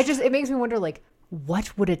 Scrooge. It makes me wonder, like,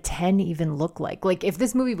 what would a 10 even look like? Like, if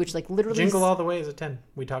this movie, which, like, literally... Jingle All the Way is a 10.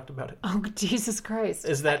 We talked about it. Oh, Jesus Christ.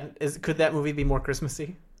 Could that movie be more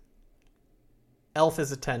Christmassy? Elf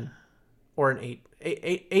is a 10. Or an 8.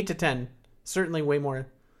 8 to 10. Certainly way more...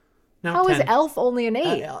 No, How 10. is Elf only an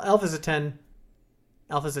 8? Elf is a 10.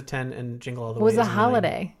 Elf is a 10, and Jingle All the Way was is a a 9.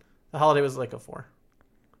 Holiday. The Holiday was like a 4.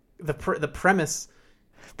 The premise...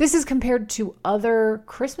 This is compared to other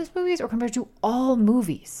Christmas movies or compared to all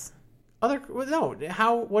movies? What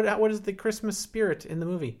is the Christmas spirit in the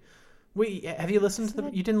movie? Have you listened to the...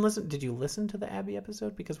 You didn't listen... Did you listen to the Abby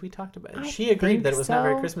episode? Because we talked about it. She agreed that it was not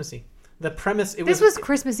very Christmassy. The premise... This was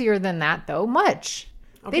Christmassier than that, though. Much.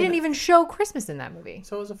 They didn't even show Christmas in that movie.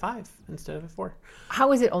 So it was a 5 instead of a 4.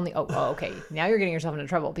 How is it only... Oh, okay. Now you're getting yourself into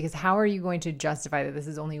trouble, because how are you going to justify that this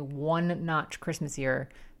is only one notch Christmassier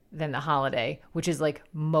than The Holiday, which is like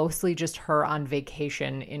mostly just her on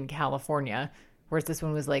vacation in California, whereas this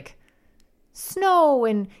one was like snow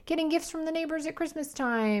and getting gifts from the neighbors at Christmas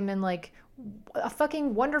time and like A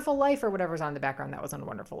Fucking Wonderful Life or whatever's on in the background. That was on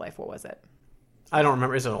Wonderful Life. What was it? I don't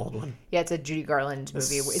remember. It's an old one. Yeah, it's a Judy Garland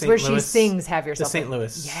movie. It's St. where she Louis- sings Have Yourself The St.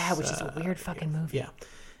 Louis. Yeah, which is a weird fucking movie. Yeah.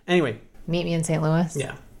 Anyway. Meet Me in St. Louis?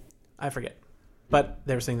 Yeah. I forget. But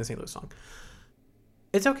they were singing the St. Louis song.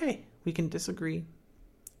 It's okay. We can disagree.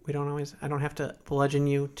 I don't have to bludgeon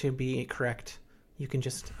you to be correct. You can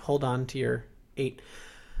just hold on to your 8.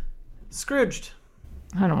 Scrooged.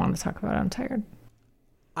 I don't want to talk about it. I'm tired.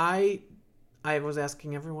 I was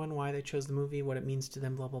asking everyone why they chose the movie, what it means to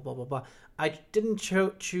them, blah, blah, blah, blah, blah. I didn't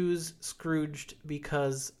choose Scrooged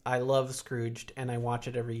because I love Scrooged and I watch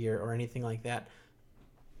it every year or anything like that.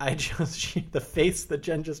 I chose the face that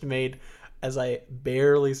Jen just made as I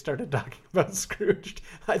barely started talking about Scrooged.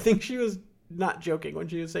 I think she was not joking when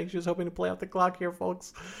she was saying she was hoping to play out the clock here,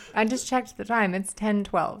 folks. I just checked the time. It's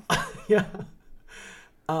 10:12. Yeah.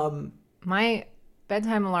 My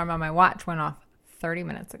bedtime alarm on my watch went off 30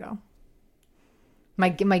 minutes ago. My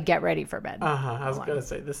get ready for bed. I was going to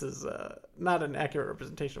say, this is not an accurate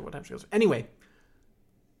representation of what time she goes. Anyway,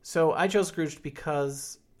 so I chose Scrooged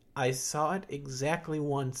because I saw it exactly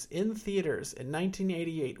once in theaters in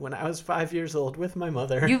 1988 when I was 5 years old with my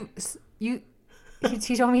mother. He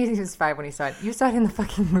told me he was 5 when he saw it. You saw it in the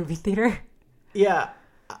fucking movie theater? Yeah.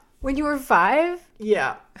 When you were 5?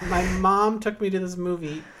 Yeah. My mom took me to this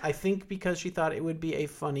movie, I think because she thought it would be a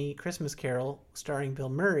funny Christmas Carol starring Bill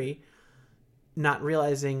Murray, not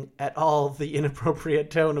realizing at all the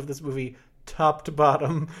inappropriate tone of this movie top to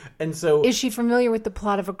bottom. And so... Is she familiar with the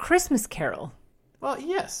plot of A Christmas Carol? Well,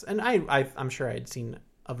 yes. And I'm sure I had seen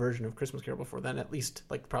a version of Christmas Carol before then, at least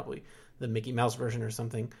like probably the Mickey Mouse version or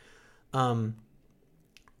something.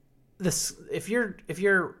 If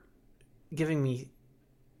you're giving me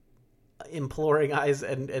imploring eyes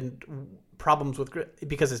and problems with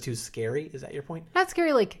because it's too scary, is that your point? Not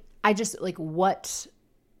scary. Like, I just like what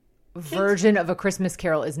version of A Christmas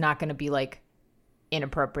Carol is not going to be like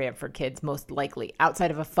inappropriate for kids, most likely,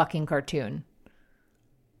 outside of a fucking cartoon.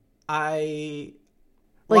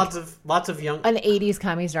 Lots of young... An 80s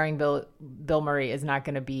comedy starring Bill Murray is not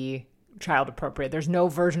going to be child appropriate. There's no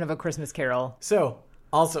version of A Christmas Carol. So,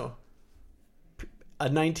 also, a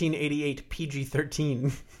 1988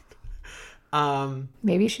 PG-13.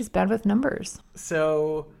 Maybe she's bad with numbers.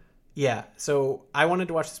 So, yeah. So, I wanted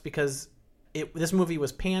to watch this because this movie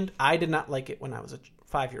was panned. I did not like it when I was a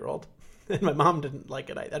 5-year-old. And my mom didn't like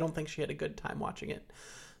it. I don't think she had a good time watching it.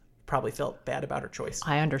 Probably felt bad about her choice.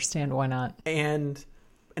 I understand why not. And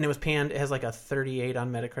it was panned. It has like a 38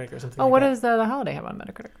 on Metacritic or something. Oh, what does the Holiday have on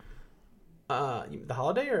Metacritic? The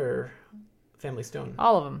Holiday or Family Stone?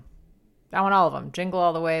 All of them. I want all of them. Jingle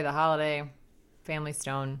All the Way, The Holiday, Family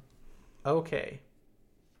Stone. Okay.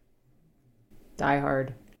 Die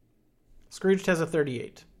Hard. Scrooged has a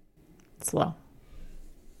 38. It's low.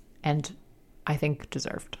 And I think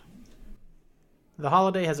deserved. The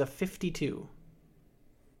Holiday has a 52.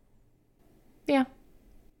 Yeah.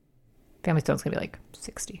 Family Stone's going to be like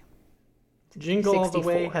 60. Jingle 64. All the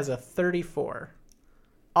Way has a 34.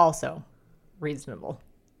 Also reasonable.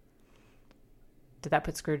 Did that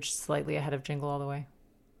put Scrooge slightly ahead of Jingle All the Way?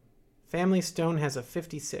 Family Stone has a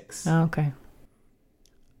 56. Oh, okay.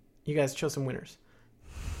 You guys chose some winners.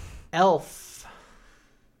 Elf.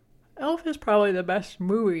 Elf is probably the best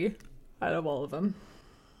movie out of all of them.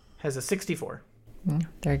 Has a 64.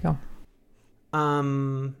 There you go.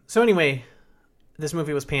 So anyway, this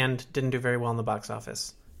movie was panned, didn't do very well in the box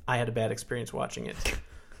office. I had a bad experience watching it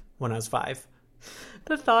when I was 5.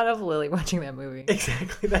 The thought of Lily watching that movie.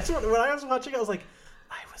 Exactly. That's when I was watching, I was like,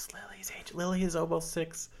 I was Lily's age. Lily is almost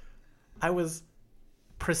 6. I was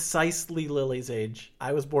precisely Lily's age.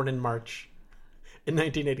 I was born in March in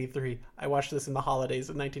 1983. I watched this in the holidays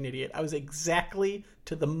of 1988. I was exactly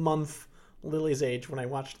to the month Lily's age when I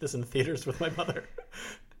watched this in theaters with my mother.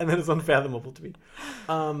 And that is unfathomable to me.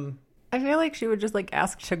 I feel like she would just like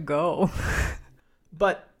ask to go.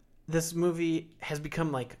 But this movie has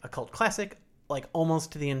become like a cult classic. Like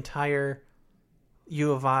almost the entire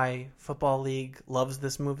U of I football league loves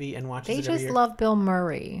this movie and watches it every year. They just love Bill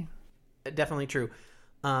Murray. Definitely true.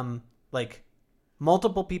 Like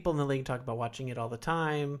multiple people in the league talk about watching it all the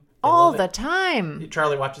time. All the time.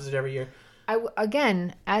 Charlie watches it every year.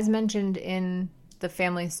 Again, as mentioned in the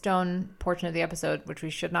Family Stone portion of the episode, which we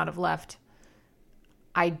should not have left,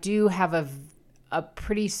 I do have a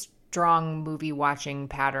pretty strong movie watching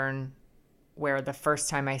pattern where the first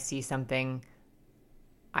time I see something,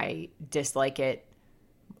 I dislike it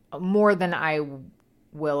more than I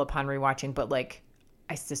will upon rewatching, but like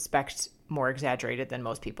I suspect more exaggerated than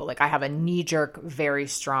most people. Like I have a knee-jerk, very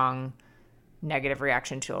strong negative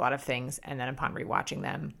reaction to a lot of things, and then upon rewatching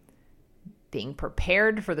them, being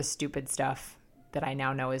prepared for the stupid stuff that I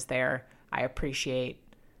now know is there, I appreciate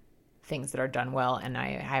things that are done well, and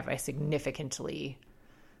I have a significantly,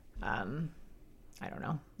 I don't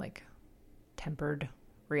know, like tempered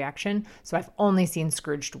reaction. So I've only seen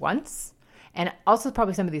Scrooged once, and also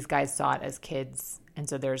probably some of these guys saw it as kids, and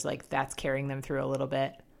so there's like that's carrying them through a little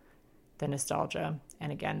bit, the nostalgia,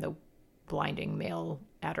 and again the blinding male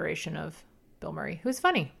adoration of Bill Murray, who's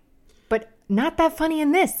funny, but not that funny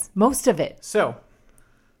in this. Most of it. So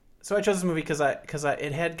I chose this movie because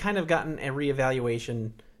it had kind of gotten a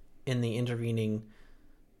reevaluation in the intervening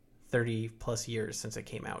 30 plus years since it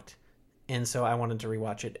came out, and so I wanted to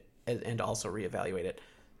rewatch it and also reevaluate it.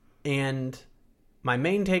 And my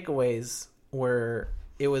main takeaways were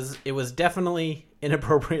it was definitely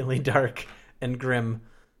inappropriately dark and grim,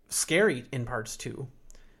 scary in parts too.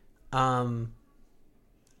 But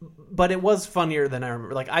it was funnier than I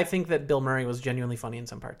remember. Like I think that Bill Murray was genuinely funny in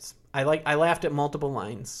some parts. I laughed at multiple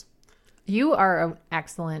lines. You are an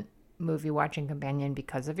excellent movie watching companion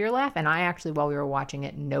because of your laugh, and I actually, while we were watching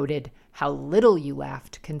it, noted how little you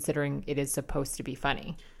laughed considering it is supposed to be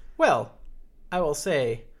funny. Well, I will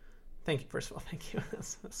say, thank you. First of all, thank you.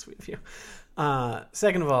 That's sweet of you.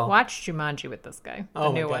 Second of all, watch Jumanji with this guy.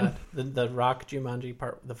 The new one. The Rock Jumanji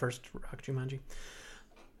part, the first Rock Jumanji.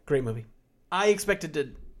 Great movie. I expected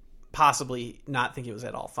to possibly not think it was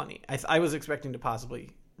at all funny. I was expecting to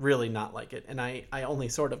possibly really not like it, and I only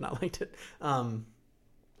sort of not liked it.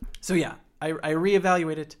 So yeah, I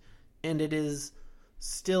reevaluated it, and it is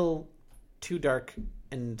still too dark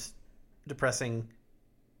and depressing.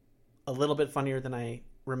 A little bit funnier than I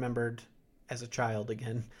remembered as a child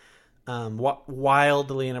again.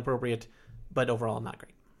 Wildly inappropriate, but overall not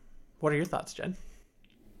great. What are your thoughts, Jen?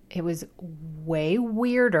 It was way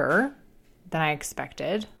weirder than I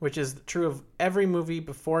expected. Which is true of every movie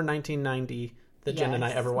before 1990 that Jen and I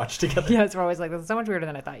ever watched together. Yes, we're always like, this is so much weirder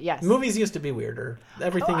than I thought. Yes. Movies used to be weirder.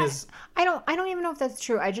 Everything is... I don't even know if that's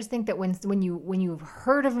true. I just think that when you've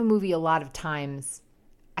heard of a movie a lot of times,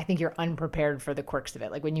 I think you're unprepared for the quirks of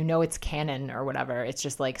it. Like when you know it's canon or whatever, it's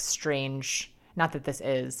just like strange. Not that this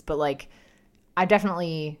is, but like I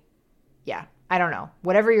definitely, yeah, I don't know.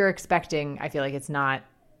 Whatever you're expecting, I feel like it's not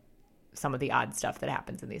some of the odd stuff that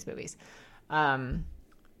happens in these movies. So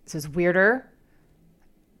it's weirder.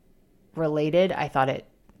 Related, I thought it,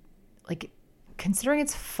 like, considering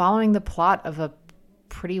it's following the plot of a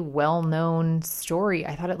pretty well-known story,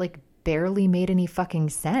 I thought it like barely made any fucking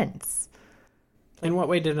sense. In what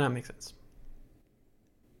way did it not make sense?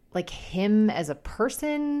 Like him as a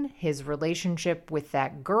person, his relationship with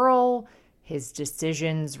that girl, his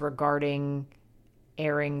decisions regarding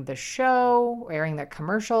airing the show, airing that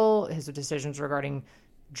commercial, his decisions regarding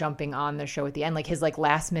jumping on the show at the end, like his like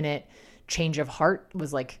last minute change of heart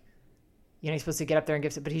was like, you know, he's supposed to get up there and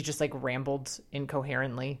give it, but he just like rambled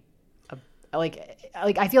incoherently. Like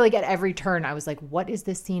I feel like at every turn I was like, what is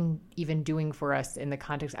this scene even doing for us in the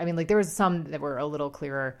context? I mean, like there was some that were a little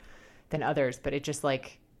clearer than others, but it just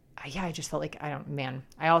like, yeah, I just felt like,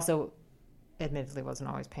 I also admittedly wasn't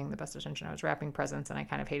always paying the best attention. I was wrapping presents and I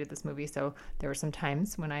kind of hated this movie. So there were some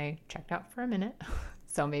times when I checked out for a minute.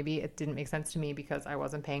 So maybe it didn't make sense to me because I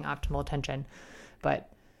wasn't paying optimal attention,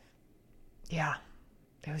 but yeah,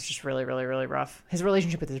 it was just really, really, really rough. His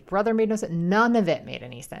relationship with his brother made no sense. None of it made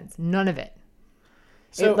any sense. None of it.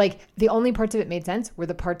 So like the only parts of it made sense were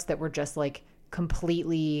the parts that were just like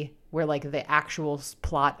completely, where like the actual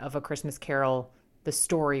plot of A Christmas Carol, the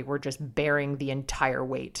story, were just bearing the entire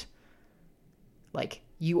weight. Like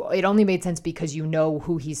it only made sense because you know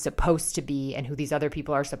who he's supposed to be and who these other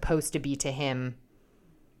people are supposed to be to him.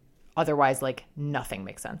 Otherwise, like nothing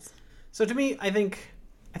makes sense. So to me, I think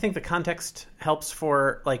the context helps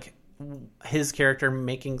for like his character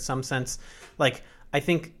making some sense. Like I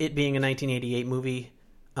think it being a 1988 movie,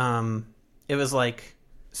 it was like,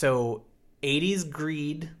 so 80s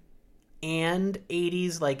greed and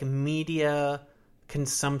 80s like media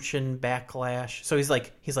consumption backlash. So he's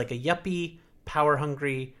like a yuppie, power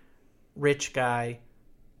hungry, rich guy.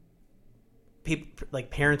 People,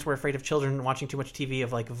 like parents were afraid of children watching too much TV,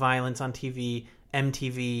 of like violence on TV,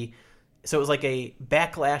 MTV. So it was like a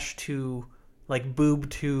backlash to like boob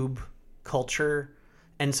tube culture.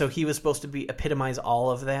 And so he was supposed to epitomize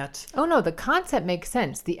all of that. Oh no, the concept makes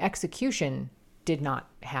sense. The execution did not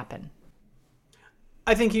happen.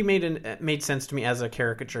 I think he made sense to me as a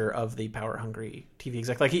caricature of the power hungry TV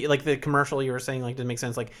exec. Like the commercial you were saying, like, didn't make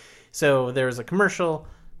sense. Like, so there was a commercial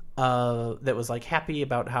that was like happy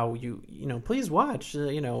about how you know, please watch,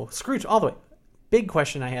 Scrooge all the way. Big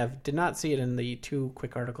question I have, did not see it in the 2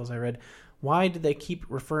 quick articles I read. Why did they keep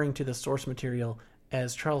referring to the source material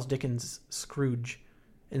as Charles Dickens' Scrooge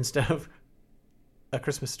instead of A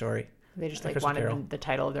Christmas Story? They just like wanted the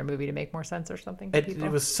title of their movie to make more sense or something.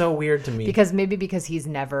 It was so weird to me because he's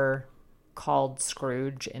never called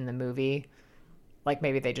Scrooge in the movie. Like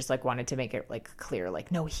maybe they just like wanted to make it like clear,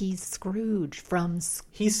 like no, he's Scrooge from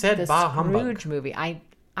he said the bah Scrooge humbug movie. I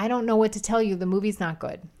don't know what to tell you. The movie's not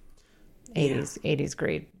good. 80s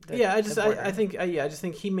great. I just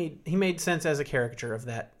think he made sense as a caricature of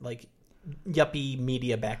that like yuppie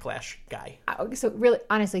media backlash guy. So really,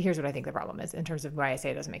 honestly, here's what I think the problem is in terms of why I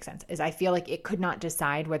say it doesn't make sense, is I feel like it could not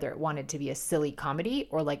decide whether it wanted to be a silly comedy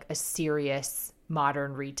or like a serious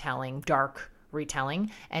modern retelling, dark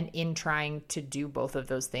retelling. And in trying to do both of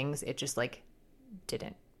those things, it just like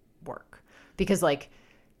didn't work. Because like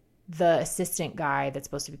the assistant guy that's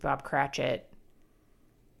supposed to be Bob Cratchit,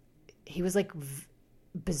 he was like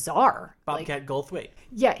bizarre. Bobcat Goldthwait.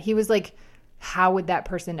 Yeah, he was like, how would that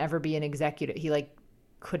person ever be an executive? He like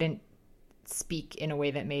couldn't speak in a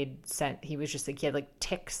way that made sense. He was just like, he had like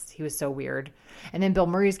tics. He was so weird. And then Bill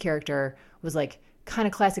Murray's character was like kind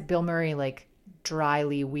of classic Bill Murray, like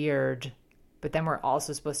dryly weird. But then we're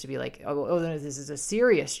also supposed to be like, oh, this is a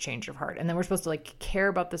serious change of heart. And then we're supposed to like care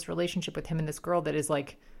about this relationship with him and this girl that is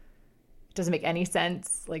like, doesn't make any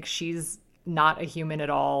sense. Like she's not a human at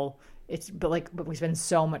all. But we spend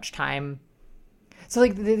so much time. So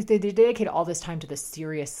like they dedicate all this time to the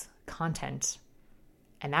serious content,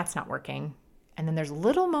 and that's not working. And then there's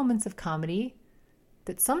little moments of comedy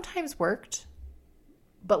that sometimes worked,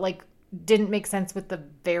 but like didn't make sense with the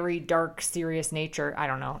very dark, serious nature. I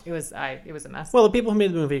don't know. It was a mess. Well, the people who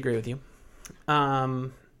made the movie agree with you.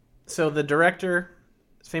 So the director,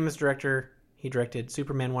 famous director, he directed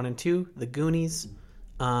Superman 1 and 2, The Goonies,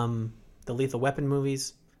 the Lethal Weapon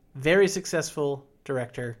movies. Very successful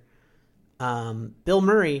director. Bill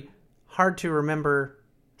Murray, hard to remember,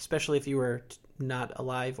 especially if you were not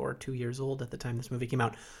alive or 2 years old at the time this movie came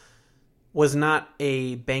out, was not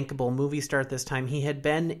a bankable movie star at this time. He had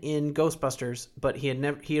been in Ghostbusters, but he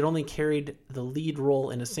had only carried the lead role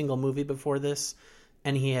in a single movie before this,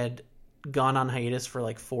 and he had gone on hiatus for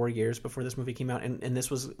like 4 years before this movie came out, and this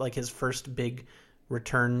was like his first big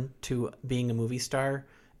return to being a movie star,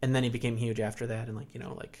 and then he became huge after that, and like,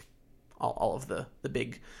 like all of the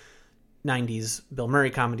big 90s Bill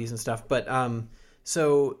Murray comedies and stuff. But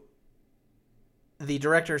so the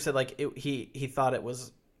director said like he thought it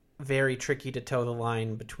was very tricky to toe the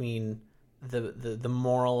line between the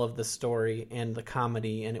moral of the story and the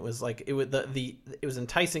comedy, and it was like it was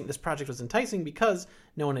enticing. This project was enticing because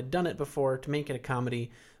no one had done it before to make it a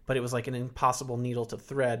comedy, but it was like an impossible needle to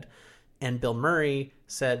thread. And Bill Murray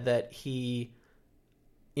said that he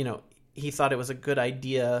thought it was a good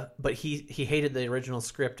idea, but he hated the original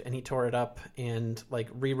script, and he tore it up and like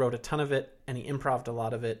rewrote a ton of it, and he improv'd a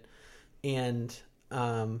lot of it. And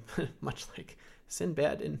much like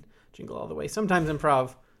Sinbad in Jingle All the Way, sometimes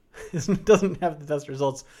improv doesn't have the best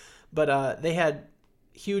results, but they had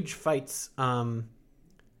huge fights.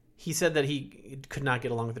 He said that he could not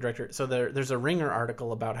get along with the director. So there's a Ringer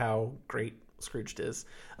article about how great Scrooged is.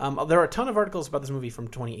 There are a ton of articles about this movie from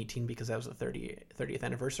 2018 because that was the 30th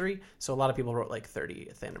anniversary. So a lot of people wrote like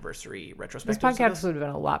 30th anniversary retrospectives. This podcast would have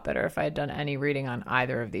been a lot better if I had done any reading on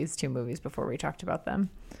either of these two movies before we talked about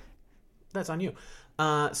them. That's on you.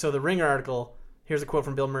 So the Ringer article, here's a quote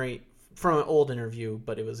from Bill Murray from an old interview,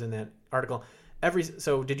 but it was in that article.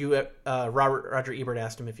 Roger Ebert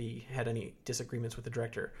asked him if he had any disagreements with the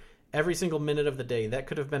director. Every single minute of the day, that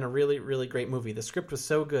could have been a really, really great movie. The script was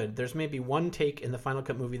so good. There's maybe one take in the Final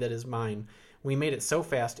Cut movie that is mine. We made it so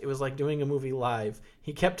fast, it was like doing a movie live.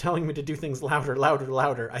 He kept telling me to do things louder, louder,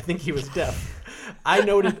 louder. I think he was deaf. I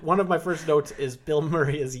noted, one of my first notes is Bill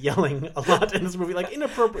Murray is yelling a lot in this movie, like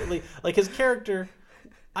inappropriately. Like his character,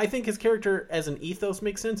 I think his character as an ethos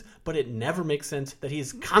makes sense, but it never makes sense that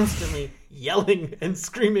he's constantly yelling and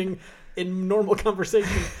screaming in normal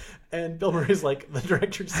conversation. And Bill Murray's like, the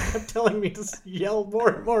director just kept telling me to yell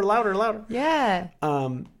more, louder, louder. Yeah.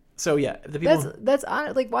 So yeah, the people. That's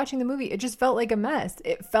like watching the movie. It just felt like a mess.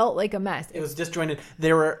 It felt like a mess. It was disjointed.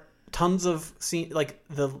 There were tons of scenes. Like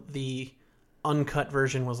the uncut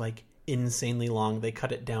version was like insanely long. They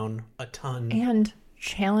cut it down a ton. And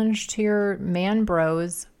challenge to your man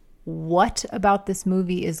bros: what about this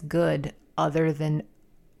movie is good other than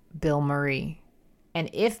Bill Murray? And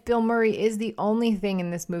if Bill Murray is the only thing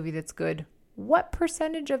in this movie that's good, what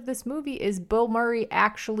percentage of this movie is Bill Murray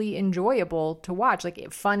actually enjoyable to watch,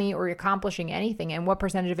 like funny or accomplishing anything, and what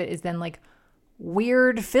percentage of it is then like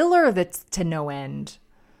weird filler that's to no end.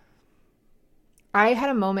 I had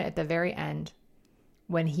a moment at the very end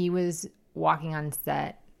when he was walking on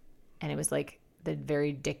set, and it was like the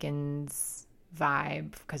very Dickens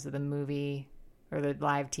vibe because of the movie or the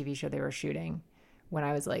live TV show they were shooting, when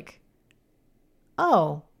I was like,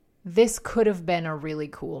 oh, this could have been a really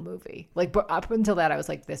cool movie. Like, but up until that, I was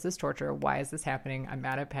like, this is torture. Why is this happening? I'm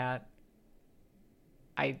mad at Pat.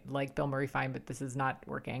 I like Bill Murray fine, but this is not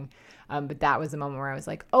working. But that was the moment where I was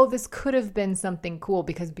like, oh, this could have been something cool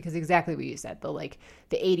because exactly what you said, the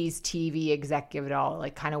 80s TV executive, it all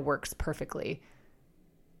like kind of works perfectly.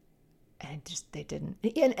 And they didn't.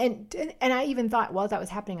 And I even thought while that was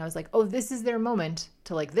happening, I was like, oh, this is their moment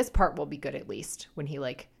to like, this part will be good at least when he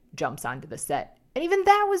like jumps onto the set. And even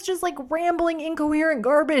that was just like rambling, incoherent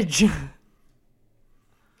garbage.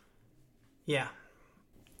 Yeah.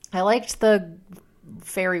 I liked the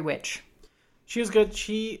fairy witch. She was good.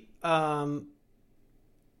 I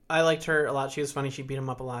liked her a lot. She was funny. She beat him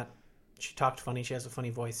up a lot. She talked funny. She has a funny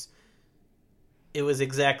voice. It was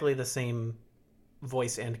exactly the same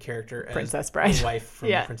voice and character as Princess Bride. the wife from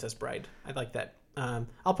Princess Bride. I like that.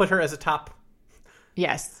 I'll put her as a top.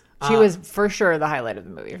 Yes. She was for sure the highlight of the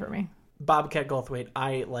movie for me. Bobcat Goldthwait,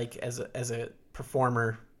 I like as a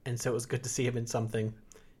performer, and so it was good to see him in something.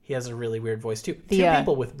 He has a really weird voice too. Two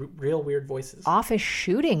people with real weird voices. Office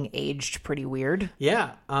Shooting aged pretty weird.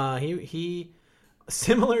 Yeah, he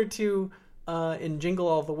similar to in Jingle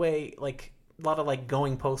All the Way, like a lot of like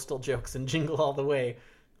going postal jokes in Jingle All the Way.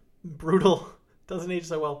 Brutal, doesn't age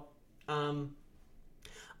so well.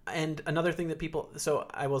 And another thing that people, so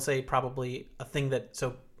I will say probably a thing that,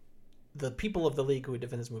 so the people of the league who would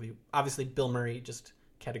defend this movie, obviously Bill Murray just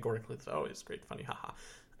categorically, oh, it's great, funny, haha.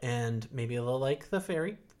 And maybe they'll like The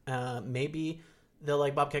Fairy. Maybe they'll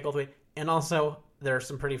like Bobcat Goldthwait. And also, there are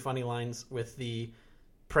some pretty funny lines with the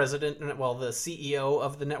president, well, the CEO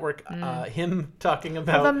of the network, him talking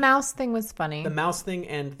about... Well, the mouse thing was funny. The mouse thing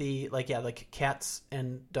and the, like cats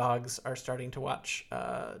and dogs are starting to watch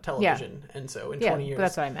television. Yeah. And so in 20 years...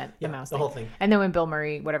 that's what I meant, the mouse the thing. whole thing. And then when Bill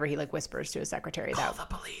Murray, whatever he, like, whispers to his secretary... Call the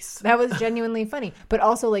police. That was genuinely funny. But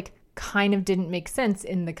also, like, kind of didn't make sense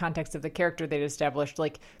in the context of the character they'd established,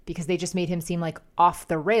 like, because they just made him seem, like, off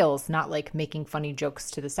the rails, not, like, making funny jokes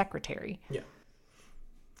to the secretary. Yeah.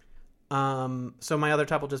 So my other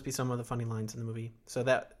top will just be some of the funny lines in the movie. So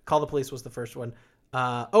that Call the Police was the first one.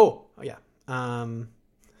 I feel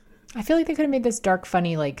like they could have made this dark,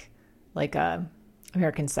 funny, like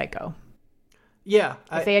American Psycho. Yeah.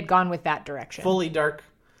 If they had gone with that direction. Fully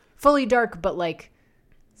dark, but like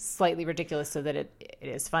slightly ridiculous so that it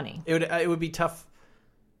is funny. It would be tough.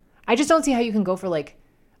 I just don't see how you can go for like,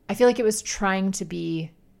 I feel like it was trying to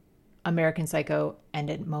be American Psycho and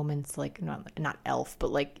at moments like not Elf, but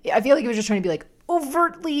like I feel like it was just trying to be like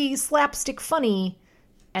overtly slapstick funny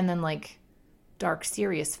and then like dark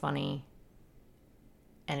serious funny,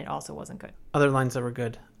 and it also wasn't good. Other lines that were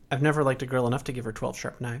good. I've never liked a girl enough to give her 12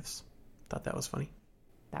 sharp knives. Thought that was funny.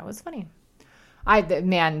 That was funny.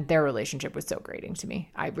 Their relationship was so grating to me.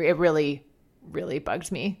 It really, really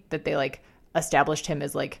bugged me that they like established him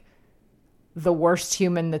as like the worst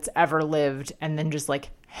human that's ever lived, and then just like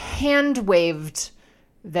hand waved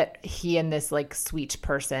that he and this like sweet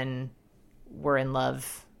person were in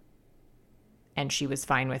love, and she was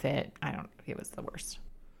fine with it. It was the worst.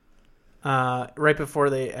 Right before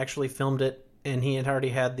they actually filmed it, and he had already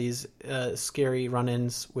had these scary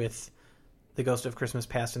run-ins with the Ghost of Christmas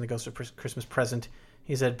Past and the Ghost of Christmas Present.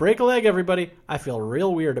 He said, "Break a leg, everybody. I feel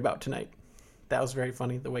real weird about tonight." That was very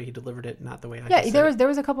funny, the way he delivered it, not the way I said it. There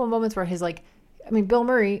was a couple of moments where his like, I mean, Bill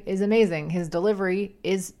Murray is amazing. His delivery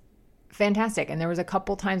is fantastic, and there was a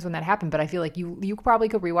couple times when that happened. But I feel like you probably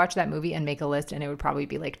could rewatch that movie and make a list, and it would probably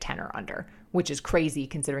be like 10 or under, which is crazy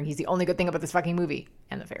considering he's the only good thing about this fucking movie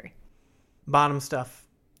and The Fairy. Bottom stuff.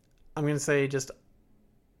 I'm going to say just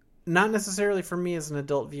not necessarily for me as an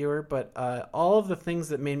adult viewer, but all of the things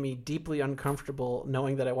that made me deeply uncomfortable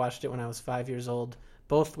knowing that I watched it when I was 5 years old,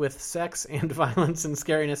 both with sex and violence and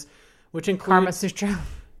scariness, which includes Karma Sutra.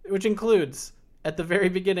 Which includes, at the very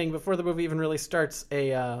beginning, before the movie even really starts,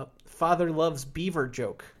 a father loves beaver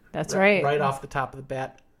joke. That's right. Right off the top of the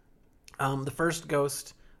bat. The first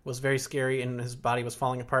ghost was very scary, and his body was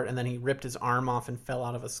falling apart, and then he ripped his arm off and fell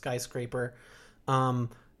out of a skyscraper.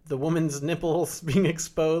 The woman's nipples being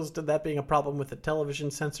exposed, that being a problem with the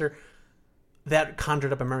television sensor. That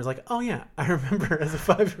conjured up a memory. Like, oh yeah, I remember as a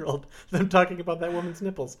 5-year-old them talking about that woman's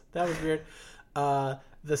nipples. That was weird.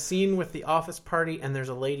 The scene with the office party, and there's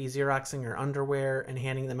a lady Xeroxing her underwear and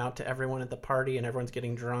handing them out to everyone at the party, and everyone's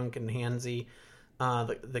getting drunk and handsy.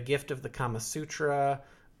 The gift of the Kama Sutra.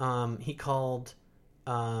 He called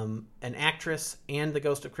an actress and the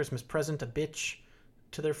Ghost of Christmas Present a bitch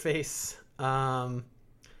to their face. The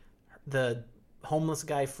homeless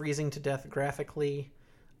guy freezing to death graphically.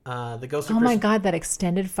 The Ghost of Oh my Christmas... God, that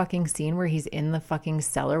extended fucking scene where he's in the fucking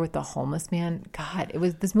cellar with the homeless man. God,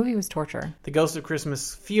 this movie was torture. The Ghost of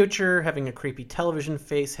Christmas Future, having a creepy television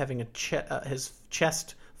face, having his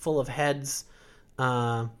chest full of heads,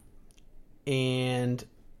 and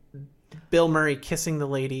Bill Murray kissing the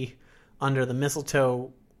lady under the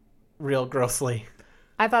mistletoe real grossly.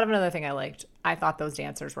 I thought of another thing I liked. I thought those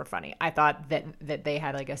dancers were funny. I thought that they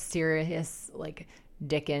had like a serious, like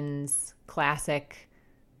Dickens classic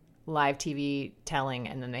live TV telling,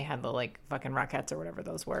 and then they had the like fucking Rockettes or whatever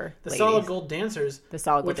those were. The ladies. Solid Gold Dancers. The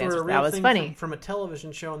Solid Gold which Dancers. Were a real That was thing funny. From a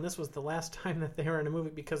television show, and this was the last time that they were in a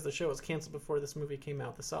movie because the show was canceled before this movie came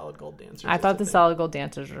out. The Solid Gold Dancers. I thought the Solid Gold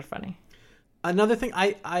Dancers were funny. Another thing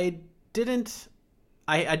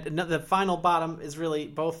the final bottom is really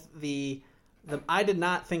both I did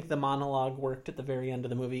not think the monologue worked at the very end of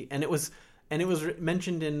the movie, and it was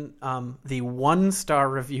mentioned in the 1-star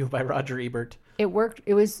review by Roger Ebert. It worked.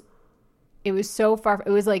 It was so far.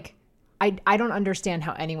 It was like I don't understand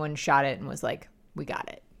how anyone shot it and was like, we got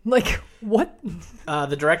it. Like, what?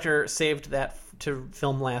 The director saved that to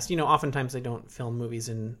film last. Oftentimes they don't film movies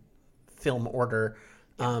in film order,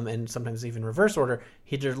 and sometimes even reverse order.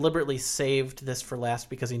 He deliberately saved this for last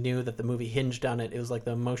because he knew that the movie hinged on it. It was like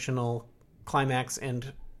the emotional climax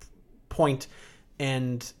and point,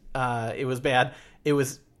 and it was bad.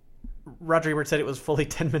 Roger Ebert said it was fully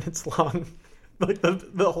 10 minutes long. Like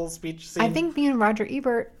the whole speech scene. I think me and Roger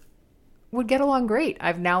Ebert would get along great.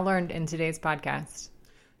 I've now learned in today's podcast.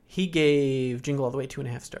 He gave Jingle All the Way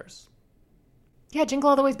 2.5 stars. Yeah, Jingle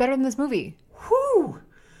All the Way is better than this movie. Whew!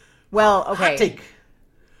 Well, okay. Hot take.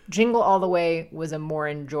 Jingle All the Way was a more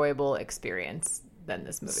enjoyable experience than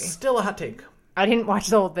this movie. Still a hot take. I didn't watch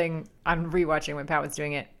the whole thing. I'm rewatching when Pat was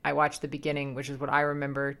doing it. I watched the beginning, which is what I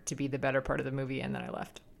remember to be the better part of the movie, and then I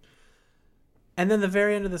left. And then the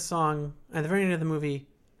very end of the song, at the very end of the movie,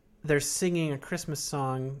 they're singing a Christmas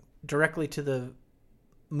song directly to the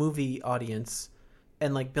movie audience.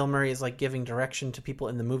 And like Bill Murray is like giving direction to people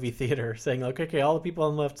in the movie theater, saying like, okay, all the people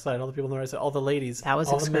on the left side, all the people on the right side, all the ladies. That was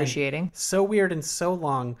all the men. excruciating. So weird and so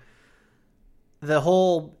long. The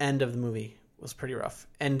whole end of the movie was pretty rough.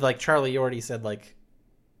 And like Charlie Yorty said, like,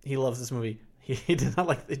 he loves this movie. He does not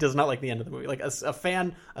like the end of the movie. Like a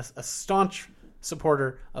fan, a staunch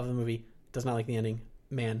supporter of the movie does not like the ending.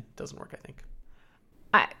 Man, doesn't work, I think.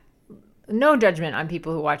 No judgment on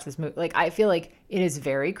people who watch this movie. Like, I feel like it is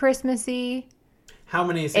very Christmassy. How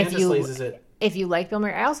many Santa sleighs is it? If you like Bill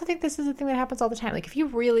Murray, I also think this is a thing that happens all the time. Like, if you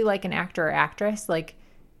really like an actor or actress, like,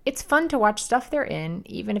 it's fun to watch stuff they're in,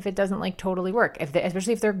 even if it doesn't like totally work.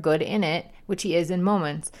 Especially if they're good in it, which he is in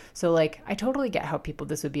moments. So, like, I totally get how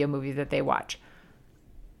this would be a movie that they watch.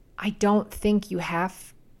 I don't think you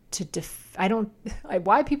have to.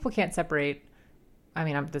 Why people can't separate. I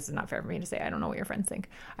mean, this is not fair for me to say. I don't know what your friends think.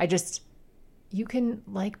 You can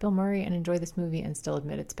like Bill Murray and enjoy this movie and still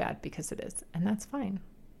admit it's bad because it is. And that's fine.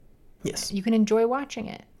 Yes. You can enjoy watching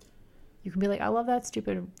it. You can be like, I love that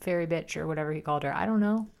stupid fairy bitch or whatever he called her. I don't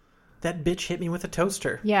know. That bitch hit me with a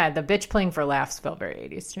toaster. Yeah, the bitch playing for laughs felt very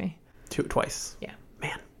 80s to me. Twice. Yeah.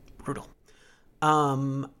 Man, brutal.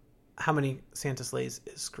 How many Santa sleighs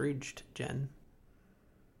is Scrooged, Jen?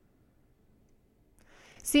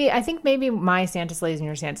 See, I think maybe my Santa sleighs and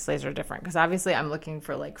your Santa sleighs are different because obviously I'm looking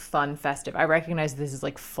for like fun, festive. I recognize this is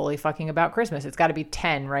like fully fucking about Christmas. It's got to be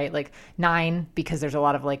 10, right? Like 9 because there's a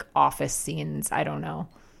lot of like office scenes. I don't know.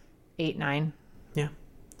 8, 9. Yeah,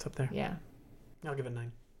 it's up there. Yeah. I'll give it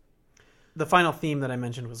 9. The final theme that I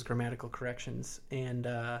mentioned was grammatical corrections, and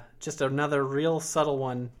just another real subtle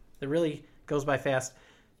one that really goes by fast.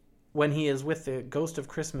 When he is with the Ghost of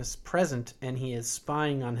Christmas Present and he is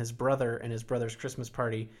spying on his brother and his brother's Christmas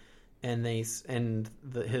party, and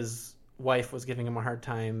his wife was giving him a hard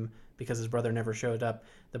time because his brother never showed up.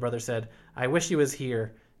 The brother said, "I wish he was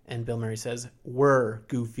here," and Bill Murray says, "Were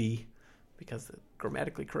goofy," because it's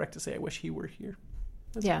grammatically correct to say, "I wish he were here."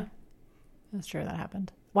 That's yeah, that's true. That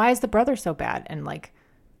happened. Why is the brother so bad and like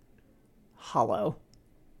hollow?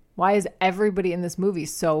 Why is everybody in this movie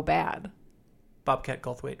so bad? Bobcat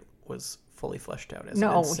Goldthwait was fully fleshed out as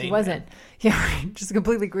no, an insane he wasn't. man. Yeah, right. Just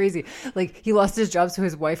completely crazy. Like he lost his job, so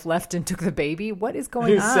his wife left and took the baby. What is going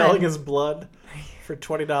on? He's selling his blood for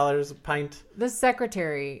 $20 a pint. The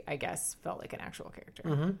secretary, I guess, felt like an actual character.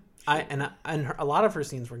 Mm-hmm. And a lot of her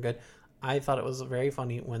scenes were good. I thought it was very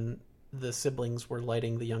funny when the siblings were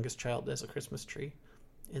lighting the youngest child as a Christmas tree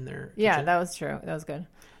in their kitchen. That was true. That was good.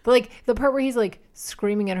 But like the part where he's like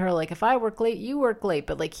screaming at her, like, if I work late, you work late.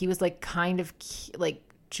 But like he was like kind of like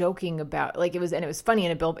joking about, like, it was funny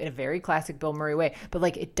in a very classic Bill Murray way. But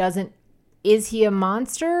like it doesn't. Is he a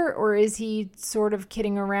monster, or is he sort of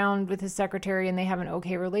kidding around with his secretary and they have an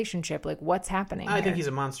okay relationship? Like, what's happening? I think he's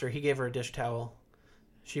a monster. He gave her a dish towel.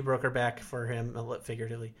 She broke her back for him,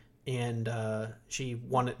 figuratively. And the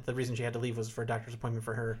reason she had to leave was for a doctor's appointment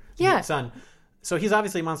for her son. So he's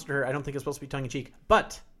obviously a monster to her. I don't think it's supposed to be tongue-in-cheek.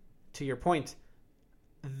 But, to your point,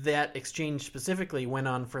 that exchange specifically went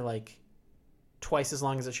on for like twice as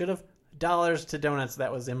long as it should have. Dollars to Donuts,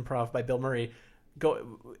 that was improv by Bill Murray.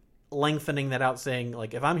 Lengthening that out, saying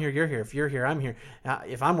like, if I'm here, you're here. If you're here, I'm here.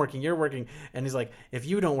 If I'm working, you're working. And he's like, if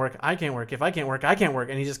you don't work, I can't work. If I can't work, I can't work.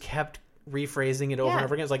 And he just kept rephrasing it over and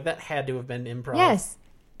over again. It's like, that had to have been improv. Yes.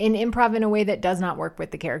 In improv in a way that does not work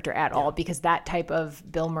with the character at all, because that type of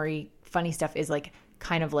Bill Murray funny stuff is like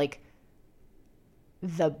kind of like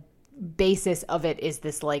the basis of it is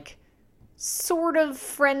this like sort of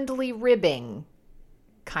friendly ribbing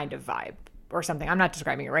kind of vibe. Or something. I'm not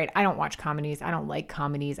describing it right. I don't watch comedies. I don't like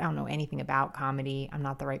comedies. I don't know anything about comedy. I'm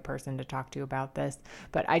not the right person to talk to about this.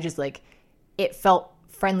 But I just like, it felt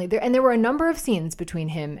friendly there. And there were a number of scenes between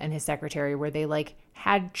him and his secretary where they like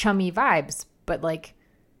had chummy vibes, but like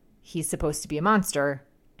he's supposed to be a monster.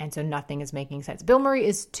 And so nothing is making sense. Bill Murray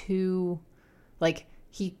is too, like,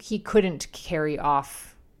 he couldn't carry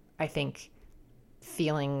off, I think,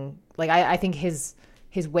 feeling like, I think his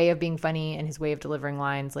way of being funny and his way of delivering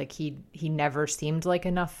lines, like he never seemed like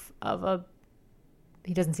he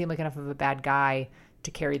doesn't seem like enough of a bad guy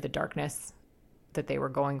to carry the darkness that they were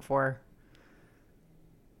going for.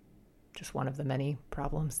 Just one of the many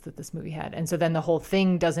problems that this movie had. And so then the whole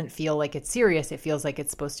thing doesn't feel like it's serious. It feels like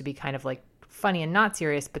it's supposed to be kind of like funny and not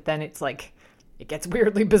serious, but then it's like, it gets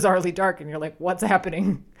weirdly, bizarrely dark and you're like, what's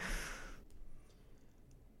happening?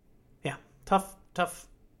 Yeah. Tough.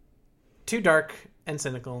 Too dark and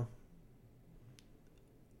cynical.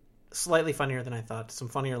 Slightly funnier than I thought. Some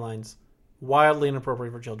funnier lines. Wildly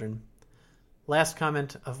inappropriate for children. Last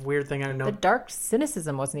comment of weird thing I know. The dark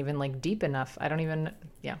cynicism wasn't even like deep enough.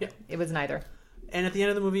 It was neither. And at the end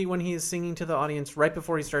of the movie, when he is singing to the audience, right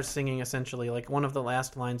before he starts singing, essentially, like one of the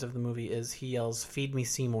last lines of the movie is he yells, "Feed me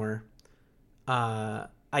Seymour." I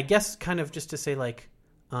guess kind of just to say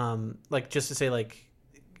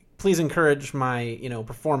please encourage my,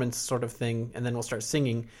 performance sort of thing, and then we'll start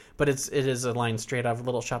singing. But it is a line straight out of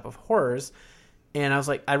Little Shop of Horrors. And I was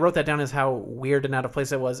like, I wrote that down as how weird and out of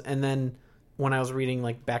place it was. And then when I was reading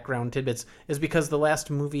like background tidbits, is because the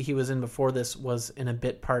last movie he was in before this was in a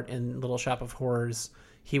bit part in Little Shop of Horrors.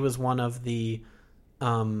 He was one of the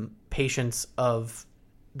patients of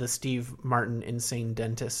the Steve Martin insane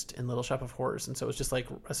dentist in Little Shop of Horrors. And so it was just like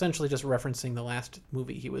essentially just referencing the last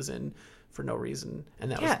movie he was in for no reason.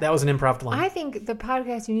 And that was an improv line. I think the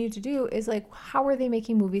podcast you need to do is like, how are they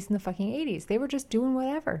making movies in the fucking 80s? They were just doing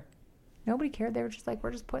whatever. Nobody cared. They were just like,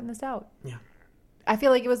 we're just putting this out. Yeah. I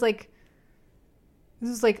feel like it was like, this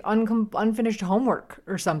was like unfinished homework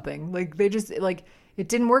or something. Like they just like, it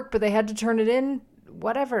didn't work, but they had to turn it in.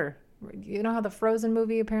 Whatever. You know how the Frozen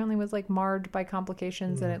movie apparently was like marred by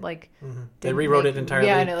complications and it like they rewrote it entirely.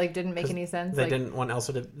 Yeah, and it like didn't make any sense. They didn't want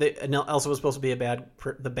Elsa to. Elsa was supposed to be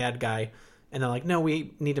the bad guy, and they're like, no,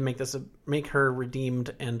 we need to make her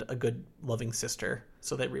redeemed and a good, loving sister.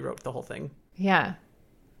 So they rewrote the whole thing. Yeah,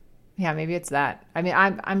 maybe it's that. I mean,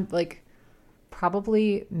 I'm like,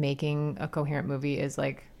 probably making a coherent movie is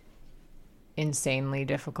like insanely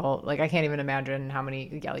difficult. Like I can't even imagine how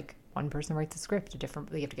many. Yeah, like one person writes a script, you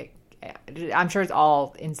have to get. I'm sure it's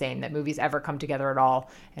all insane that movies ever come together at all,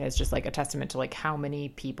 and it's just like a testament to like how many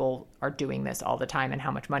people are doing this all the time and how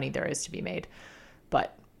much money there is to be made.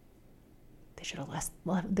 But they should have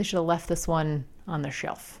left this one on the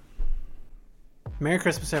shelf. Merry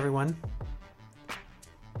Christmas, everyone.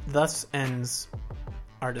 Thus ends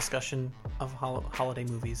our discussion of holiday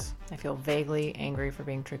movies. I feel vaguely angry for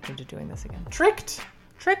being tricked into doing this again. Tricked?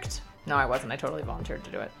 No, I wasn't. I totally volunteered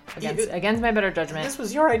to do it. Against my better judgment. This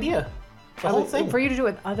was your idea. The whole thing. For you to do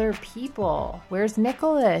it with other people. Where's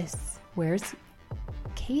Nicholas? Where's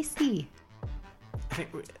Casey? I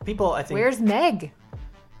think Where's Meg?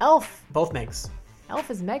 Elf. Both Megs. Elf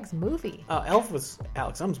is Meg's movie. Elf was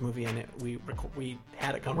Alex Um's movie, and we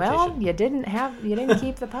had a conversation. Well, you didn't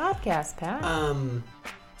keep the podcast, Pat.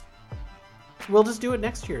 We'll just do it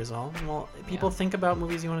next year is all. Well, people think about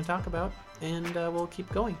movies you want to talk about, and we'll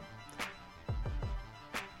keep going.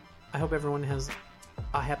 I hope everyone has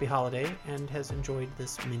a happy holiday and has enjoyed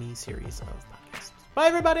this mini series of podcasts. Bye,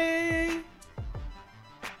 everybody.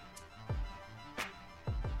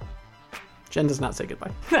 Jen does not say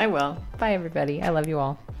goodbye. I will. Bye, everybody. I love you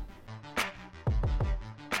all.